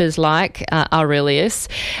 philosophers like Aurelius.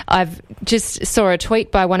 I've just saw a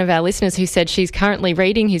tweet by one of our listeners who said she's currently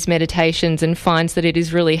reading his Meditations and finds that it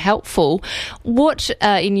is really helpful. What,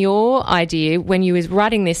 in your idea, when you were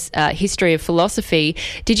writing this history of philosophy,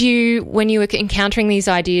 did you, when you were encountering these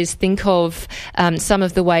ideas, think of some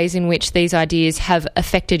of the ways in which these ideas have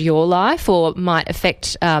affected your life or might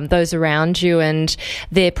affect those around you and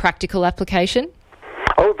their practical application?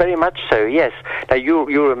 Oh, very much so, yes. Now, you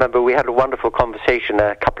remember we had a wonderful conversation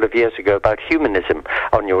a couple of years ago about humanism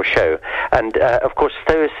on your show. And, of course,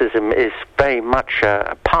 Stoicism is very much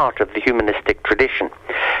a part of the humanistic tradition.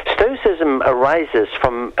 Stoicism arises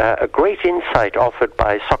from a great insight offered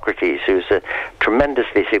by Socrates, who's a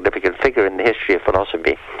tremendously significant figure in the history of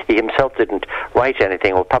philosophy. He himself didn't write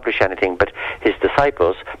anything or publish anything, but his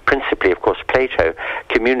disciples, principally, of course, Plato,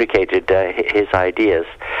 communicated his ideas.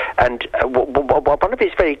 And one of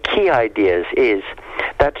his very key ideas is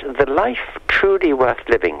that the life truly worth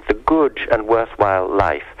living, the good and worthwhile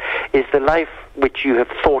life, is the life which you have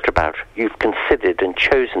thought about, you've considered and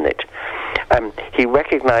chosen it. He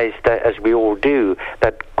recognized that, as we all do,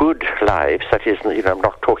 that good lives, that is, I'm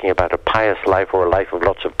not talking about a pious life or a life of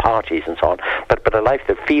lots of parties and so on, but a life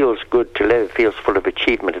that feels good to live, feels full of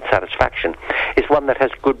achievement and satisfaction, is one that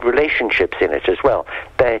has good relationships in it as well.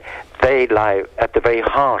 They lie at the very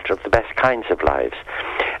heart of the best kinds of lives.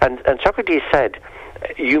 And Socrates said,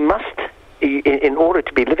 you must, in order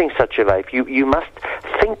to be living such a life, you must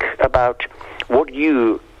think about what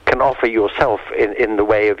you can offer yourself in the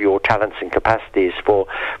way of your talents and capacities for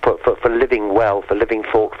living well, for living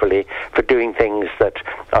thoughtfully, for doing things that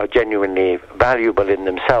are genuinely valuable in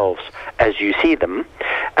themselves as you see them.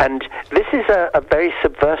 And this is a very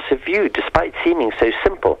subversive view, despite seeming so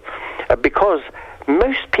simple, because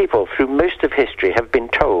most people through most of history have been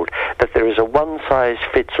told that there is a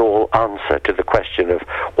one-size-fits-all answer to the question of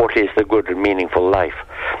what is the good and meaningful life.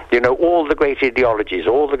 All the great ideologies,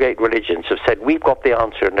 all the great religions have said, we've got the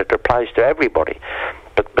answer and it applies to everybody.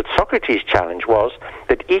 But Socrates' challenge was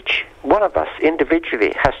that each one of us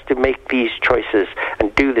individually has to make these choices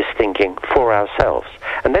and do this thinking for ourselves.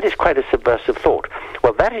 And that is quite a subversive thought.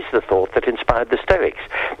 Well, that is the thought that inspired the Stoics.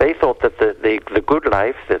 They thought that the good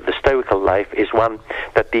life, the Stoical life, is one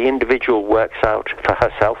that the individual works out for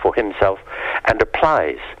herself or himself and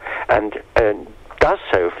applies and does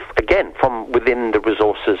so, again, from within the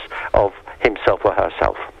resources of himself or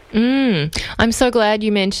herself. I'm so glad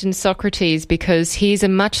you mentioned Socrates because he's a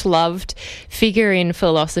much-loved figure in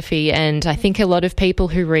philosophy, and I think a lot of people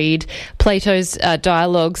who read Plato's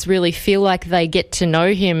dialogues really feel like they get to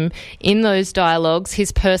know him in those dialogues,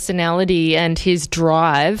 his personality and his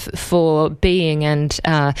drive for being and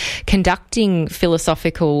conducting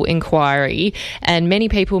philosophical inquiry. And many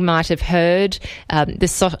people might have heard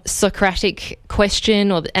the Socratic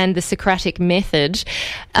question and the Socratic method.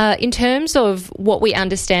 In terms of what we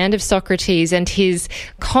understand of Socrates and his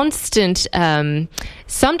constant,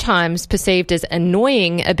 sometimes perceived as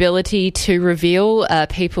annoying ability to reveal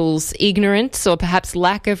people's ignorance or perhaps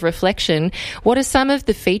lack of reflection, what are some of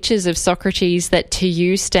the features of Socrates that to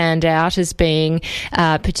you stand out as being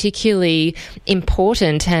particularly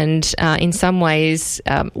important and in some ways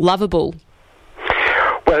lovable?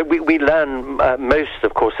 Well, we learn most,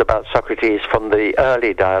 of course, about Socrates from the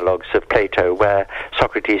early dialogues of Plato, where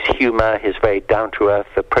Socrates' humour, his very down-to-earth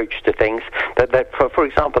approach to things. For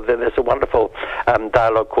example, there's a wonderful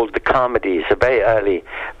dialogue called the Charmides, a very early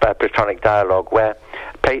Platonic dialogue, where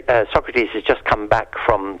Socrates has just come back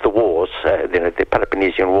from the wars, the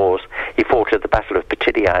Peloponnesian Wars. He fought at the Battle of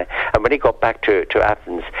Ptidii, and when he got back to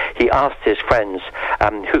Athens, he asked his friends,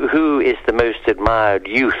 who is the most admired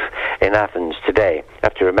youth in Athens today? You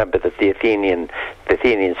have to remember that the Athenians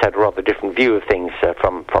had a rather different view of things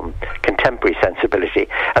from contemporary sensibility,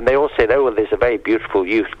 and they all said, oh, well, there's a very beautiful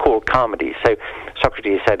youth called Charmides. So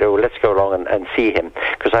Socrates said, oh, let's go along and see him,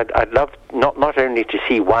 because I'd love not only to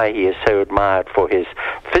see why he is so admired for his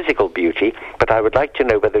physical beauty, but I would like to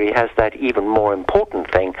know whether he has that even more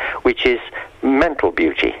important thing, which is mental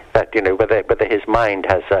beauty, that whether his mind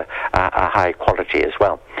has a high quality as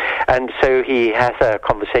well. And so he has a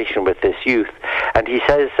conversation with this youth, and he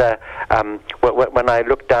says, when I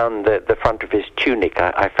looked down the front of his tunic,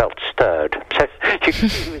 I felt stirred. So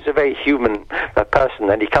he was a very human person,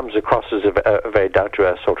 and he comes across as a very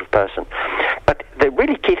down-to-earth sort of person. But the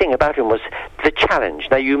really key thing about him was the challenge.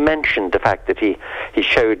 Now, you mentioned the fact that he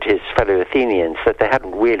showed his fellow Athenians that they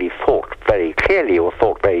hadn't really thought very clearly or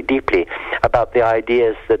thought very deeply about the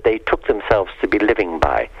ideas that they took themselves to be living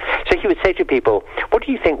by. So he would say to people, what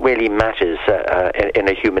do you think really matters in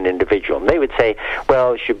a human individual? And they would say,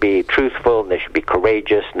 well, it should be truthful, and they should be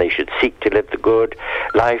courageous, and they should seek to live the good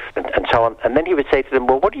life, and so on. And then he would say to them,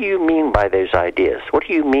 well, what do you mean by those ideas? What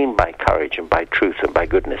do you mean by courage and by truth and by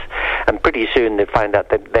goodness? And pretty soon they'd find out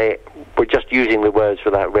that they were just using the words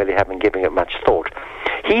without really having given it much thought.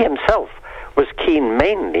 He himself was keen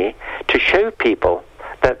mainly to show people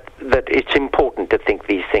that it's important to think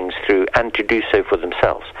these things through and to do so for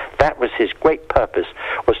themselves. That was his great purpose,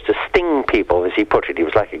 was to sting people, as he put it. He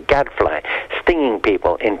was like a gadfly, stinging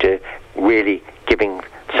people into really giving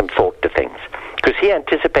some thought to things. Because he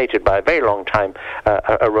anticipated by a very long time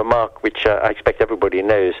a remark which I expect everybody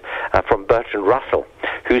knows from Bertrand Russell,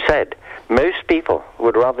 who said, most people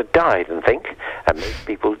would rather die than think, and most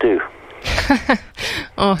people do.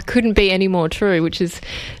 Oh, couldn't be any more true, which is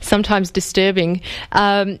sometimes disturbing.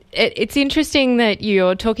 It's interesting that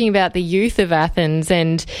you're talking about the youth of Athens,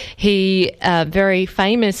 and he very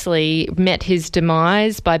famously met his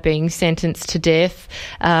demise by being sentenced to death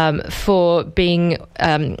for being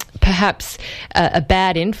perhaps a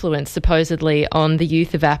bad influence, supposedly, on the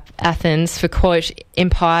youth of Athens for, quote,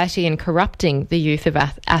 impiety and corrupting the youth of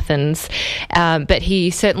Athens. But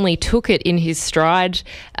he certainly took it in his stride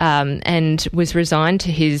and was resigned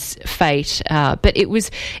to his fate. But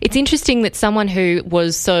it's interesting that someone who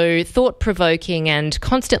was so thought-provoking and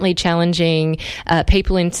constantly challenging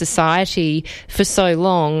people in society for so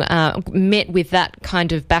long met with that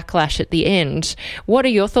kind of backlash at the end. What are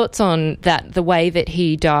your thoughts on that, the way that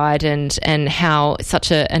he died and how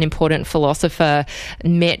such an important philosopher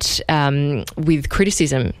met with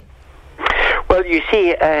criticism? Well, you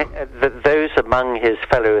see, those among his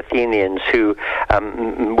fellow Athenians who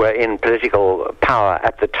were in political power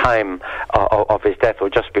at the time of his death, or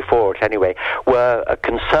just before it anyway, were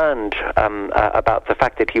concerned about the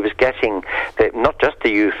fact that he was getting not just the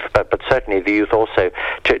youth, but certainly the youth also,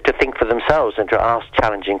 to think for themselves and to ask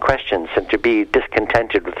challenging questions and to be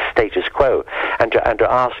discontented with the status quo and to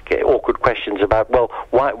ask awkward questions about, well,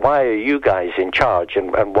 why are you guys in charge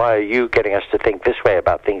and why are you getting us to think this way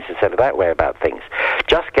about things instead of that way about things?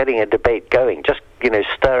 Just getting a debate going, just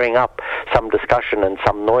stirring up some discussion and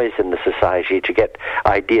some noise in the society to get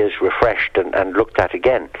ideas refreshed and looked at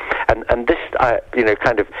again. And this,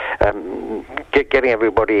 kind of getting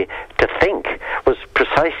everybody to think was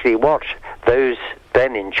precisely what those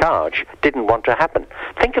then in charge didn't want to happen.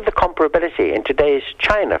 Think of the comparability in today's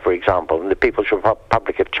China, for example, in the People's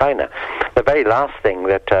Republic of China. The very last thing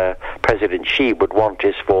that President Xi would want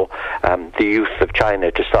is for the youth of China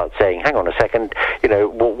to start saying, hang on a second,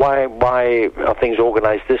 why are things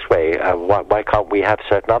organized this way? Why can't we have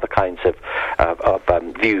certain other kinds of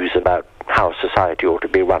views about how society ought to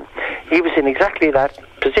be run? He was in exactly that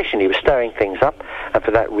position. He was stirring things up, and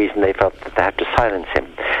for that reason they felt that they had to silence him.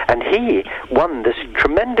 And he won this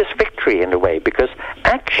tremendous victory in a way, because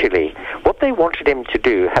actually what they wanted him to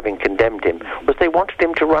do, having condemned him, was they wanted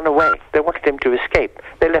him to run away. They wanted him to escape.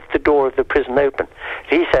 They left the door of the prison open.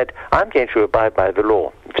 He said, I'm going to abide by the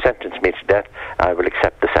law. If you sentence me to death, I will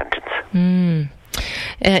accept the sentence.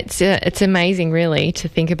 It's amazing, really, to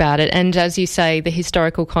think about it. And as you say, the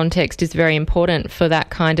historical context is very important for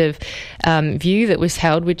that kind of view that was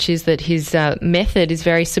held, which is that his method is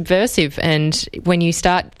very subversive. And when you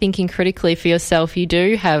start thinking critically for yourself, you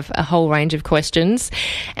do have a whole range of questions.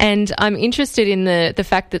 And I'm interested in the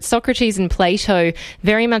fact that Socrates and Plato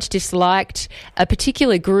very much disliked a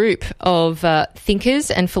particular group of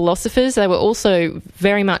thinkers and philosophers. They were also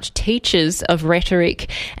very much teachers of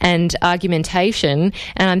rhetoric and argumentation.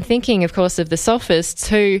 And I'm thinking, of course, of the sophists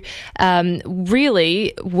who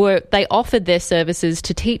really they offered their services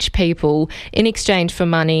to teach people in exchange for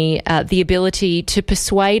money, the ability to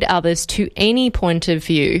persuade others to any point of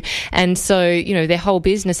view. And so, their whole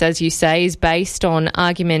business, as you say, is based on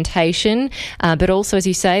argumentation. But also, as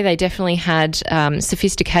you say, they definitely had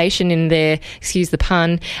sophistication in their, excuse the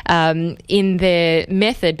pun, in their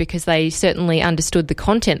method, because they certainly understood the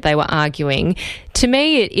content they were arguing. To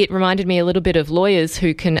me, it reminded me a little bit of lawyers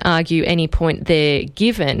who can argue any point they're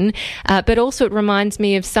given, but also it reminds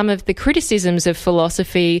me of some of the criticisms of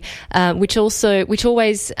philosophy, which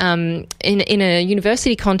always, in a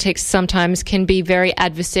university context, sometimes can be very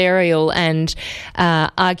adversarial and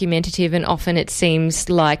argumentative, and often it seems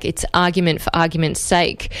like it's argument for argument's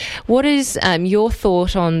sake. What is your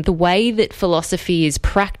thought on the way that philosophy is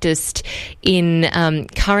practiced in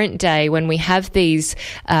current day when we have these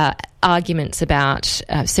arguments about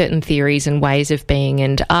certain theories and ways of being,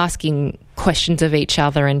 and asking questions of each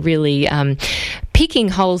other, and really picking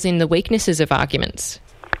holes in the weaknesses of arguments?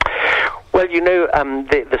 Well,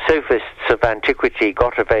 the sophists of antiquity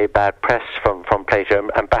got a very bad press from Plato,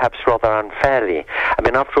 and perhaps rather unfairly. I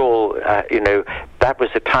mean, after all, that was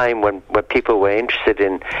a time when people were interested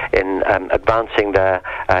in advancing their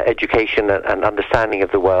education and understanding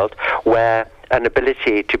of the world, where an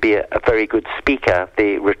ability to be a very good speaker,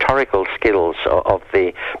 the rhetorical skills of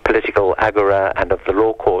the political agora and of the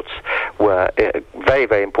law courts were very,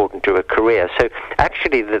 very important to a career. So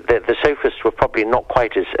actually the sophists were probably not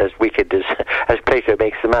quite as wicked as Plato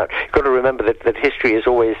makes them out. You've got to remember that history is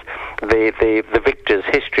always the victor's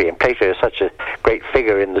history, and Plato is such a great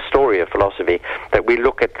figure in the story of philosophy that we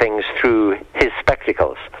look at things through his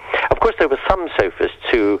spectacles. Of course, there were some sophists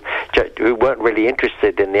who weren't really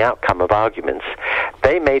interested in the outcome of arguments.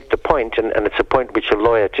 They made the point, and it's a point which a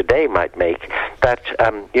lawyer today might make, that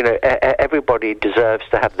everybody deserves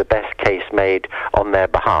to have the best case made on their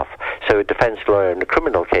behalf. So a defense lawyer in a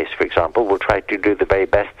criminal case, for example, will try to do the very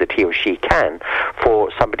best that he or she can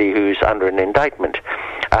for somebody who's under an indictment.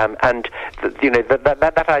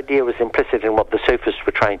 That idea was implicit in what the sophists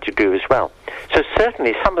were trying to do as well. So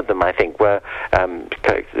certainly some of them, I think, were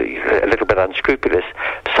a little bit unscrupulous.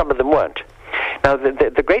 Some of them weren't. Now,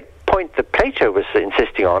 the great point that Plato was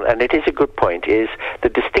insisting on, and it is a good point, is the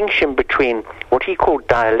distinction between what he called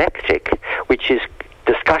dialectic, which is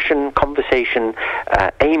discussion, conversation,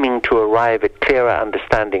 aiming to arrive at clearer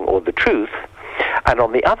understanding or the truth, and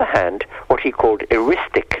on the other hand, what he called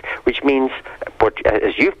heuristic, which means,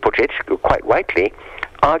 as you've put it quite rightly,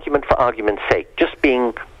 argument for argument's sake, just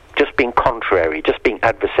being contrary, just being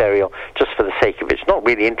adversarial, just for the sake of it. It's not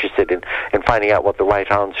really interested in finding out what the right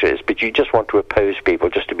answer is, but you just want to oppose people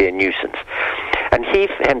just to be a nuisance. And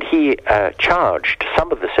he charged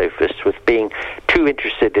some of the sophists with being too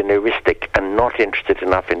interested in heuristic and not interested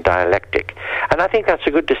enough in dialectic. And I think that's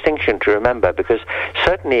a good distinction to remember, because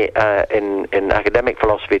certainly in academic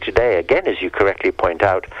philosophy today, again, as you correctly point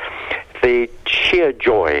out, the sheer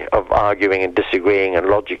joy of arguing and disagreeing and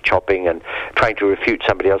logic chopping and trying to refute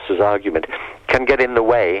somebody else's argument can get in the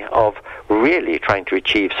way of really trying to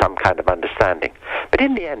achieve some kind of understanding. But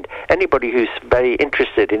in the end, anybody who's very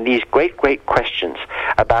interested in these great, great questions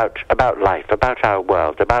about life, about our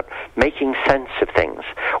world, about making sense of things,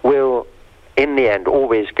 will, in the end,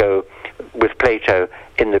 always go with Plato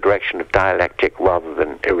in the direction of dialectic rather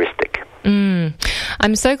than heuristic.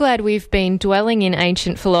 I'm so glad we've been dwelling in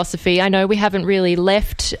ancient philosophy. I know we haven't really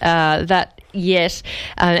left that yet,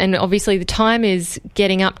 and obviously the time is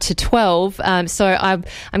getting up to 12, so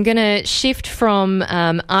I'm going to shift from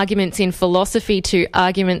arguments in philosophy to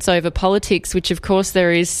arguments over politics, which of course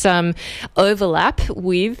there is some overlap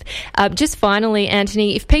with. Just finally,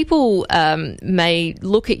 Antony, if people may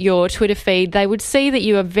look at your Twitter feed, they would see that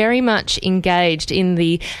you are very much engaged in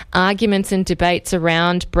the arguments and debates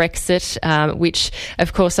around Brexit, which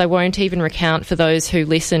of course I won't even recount for those who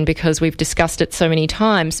listen because we've discussed it so many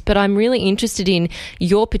times, but I'm really interested in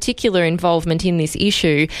your particular involvement in this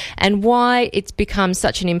issue and why it's become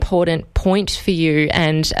such an important point for you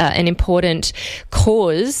and an important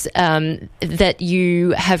cause that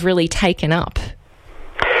you have really taken up.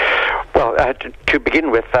 Well, to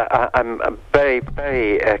begin with, I'm a very,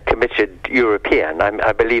 very committed European.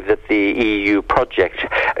 I believe that the EU project,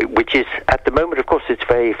 which is at the moment, of course, it's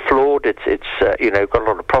very flawed. It's got a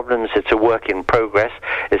lot of problems. It's a work in progress.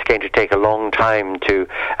 It's going to take a long time to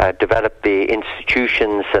develop the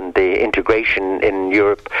institutions and the integration in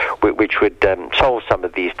Europe, which would solve some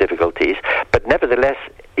of these difficulties. But nevertheless,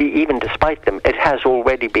 even despite them, it has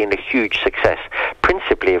already been a huge success,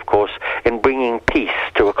 principally, of course, in bringing peace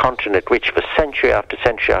to a continent which for century after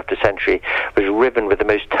century after century was riven with the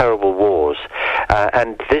most terrible wars.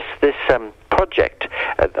 And this project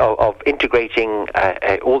of integrating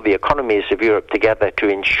all the economies of Europe together to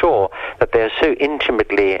ensure that they are so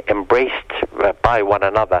intimately embraced by one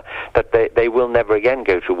another that they will never again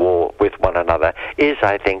go to war with one another is,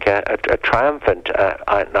 I think, a triumphant,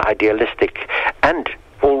 idealistic and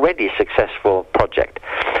already successful project.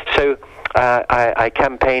 So I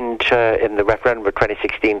campaigned in the referendum of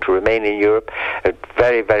 2016 to remain in Europe.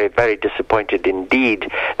 Very, very, very disappointed indeed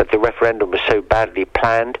that the referendum was so badly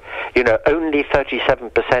planned. Only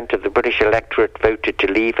 37% of the British electorate voted to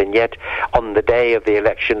leave, and yet on the day of the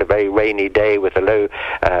election, a very rainy day with a low,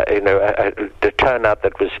 the turnout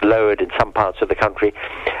that was lowered in some parts of the country,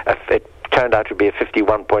 it turned out to be a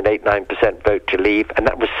 51.89% vote to leave, and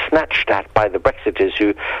that was snatched at by the Brexiters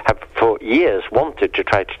who have for years wanted to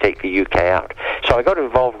try to take the UK out. So I got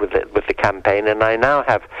involved with the campaign, and I now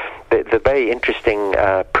have the very interesting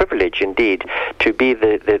privilege indeed to be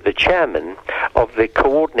the chairman of the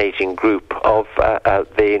coordinating group of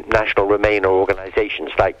the national Remainer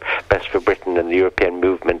organisations like Best for Britain and the European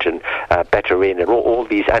Movement and Better In and all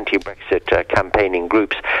these anti-Brexit campaigning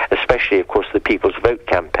groups, especially, of course, the People's Vote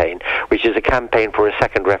campaign, which is a campaign for a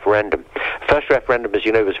second referendum. First referendum, as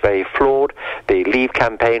you know, was very flawed. The Leave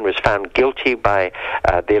campaign was found guilty by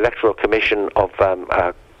the Electoral Commission of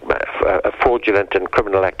fraudulent and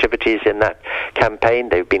criminal activities in that campaign.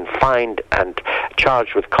 They've been fined and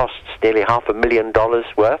charged with costs nearly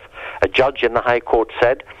 $500,000 worth. A judge in the High Court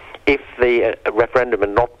said if the referendum had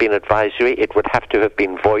not been advisory, it would have to have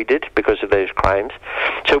been voided because of those crimes.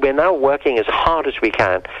 So we're now working as hard as we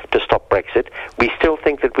can to stop Brexit. We still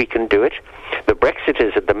think that we can do it. The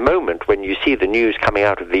Brexiters at the moment, when you see the news coming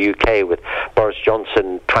out of the UK with Boris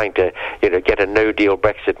Johnson trying to get a no-deal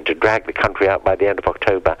Brexit and to drag the country out by the end of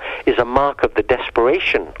October, is a mark of the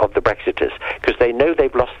desperation of the Brexiters, because they know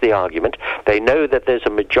they've lost the argument. They know that there's a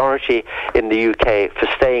majority in the UK for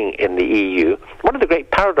staying in the EU. One of the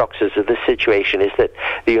great paradoxes of this situation is that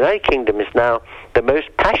the United Kingdom is now the most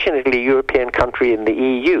passionately European country in the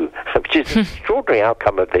EU, which is an extraordinary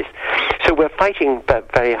outcome of this. So we're fighting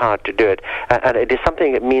very hard to do it, and it is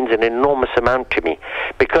something that means an enormous amount to me,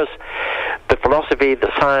 because the philosophy,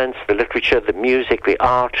 the science, the literature, the music, the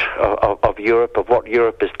art of Europe, of what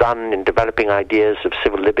Europe has done in developing ideas of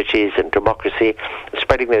civil liberties and democracy,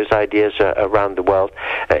 spreading those ideas around the world,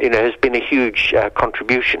 has been a huge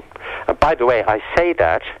contribution. By the way, I say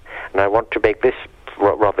that, and I want to make this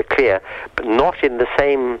rather clear, but not in the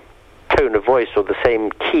same tone of voice or the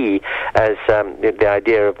same key as the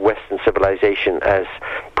idea of Western civilization as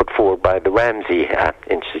put forward by the Ramsay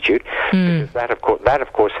Institute. Because that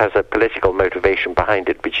of course has a political motivation behind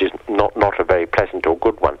it, which is not a very pleasant or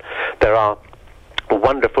good one. There are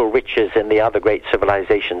wonderful riches in the other great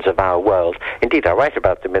civilizations of our world. Indeed, I write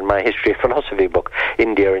about them in my history of philosophy book,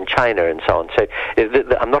 India and China and so on. So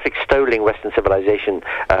I'm not extolling Western civilization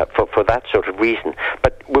for that sort of reason,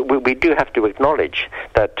 but we do have to acknowledge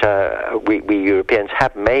that we Europeans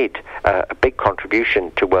have made a big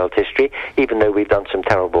contribution to world history, even though we've done some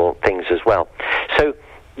terrible things as well. So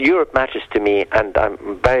Europe matters to me, and I'm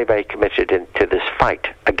very, very committed to this fight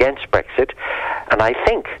against Brexit. And I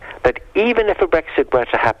think that even if a Brexit were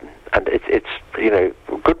to happen, and it's a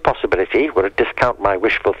good possibility, we'll discount my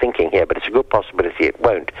wishful thinking here, but it's a good possibility it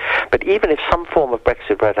won't. But even if some form of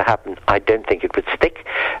Brexit were to happen, I don't think it would stick.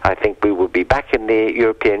 I think we will be back in the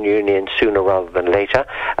European Union sooner rather than later,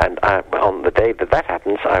 and on the day that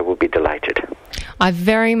happens, I will be delighted. I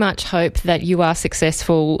very much hope that you are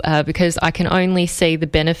successful because I can only see the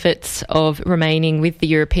benefits of remaining with the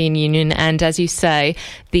European Union, and as you say,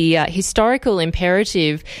 the historical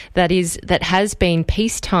imperative that has been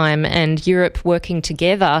peacetime and Europe working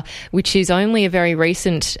together, which is only a very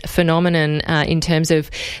recent phenomenon in terms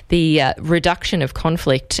of the reduction of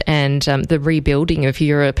conflict and the rebuilding of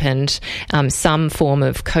Europe and some form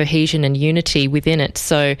of cohesion and unity within it.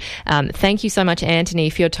 So thank you so much,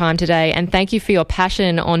 Antony, for your time today, and thank you for your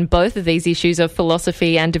passion on both of these issues of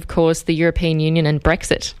philosophy and, of course, the European Union and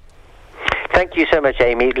Brexit. Thank you so much,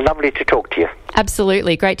 Amy. Lovely to talk to you.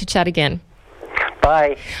 Absolutely. Great to chat again.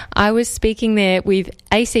 Bye. I was speaking there with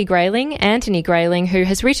AC Grayling, Antony Grayling, who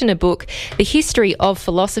has written a book, The History of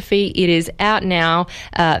Philosophy. It is out now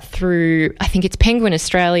through, I think it's Penguin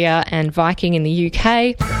Australia and Viking in the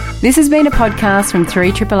UK. This has been a podcast from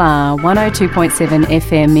 3RRR 102.7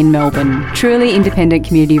 FM in Melbourne. Truly independent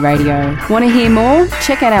community radio. Want to hear more?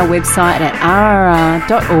 Check out our website at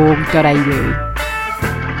rrr.org.au.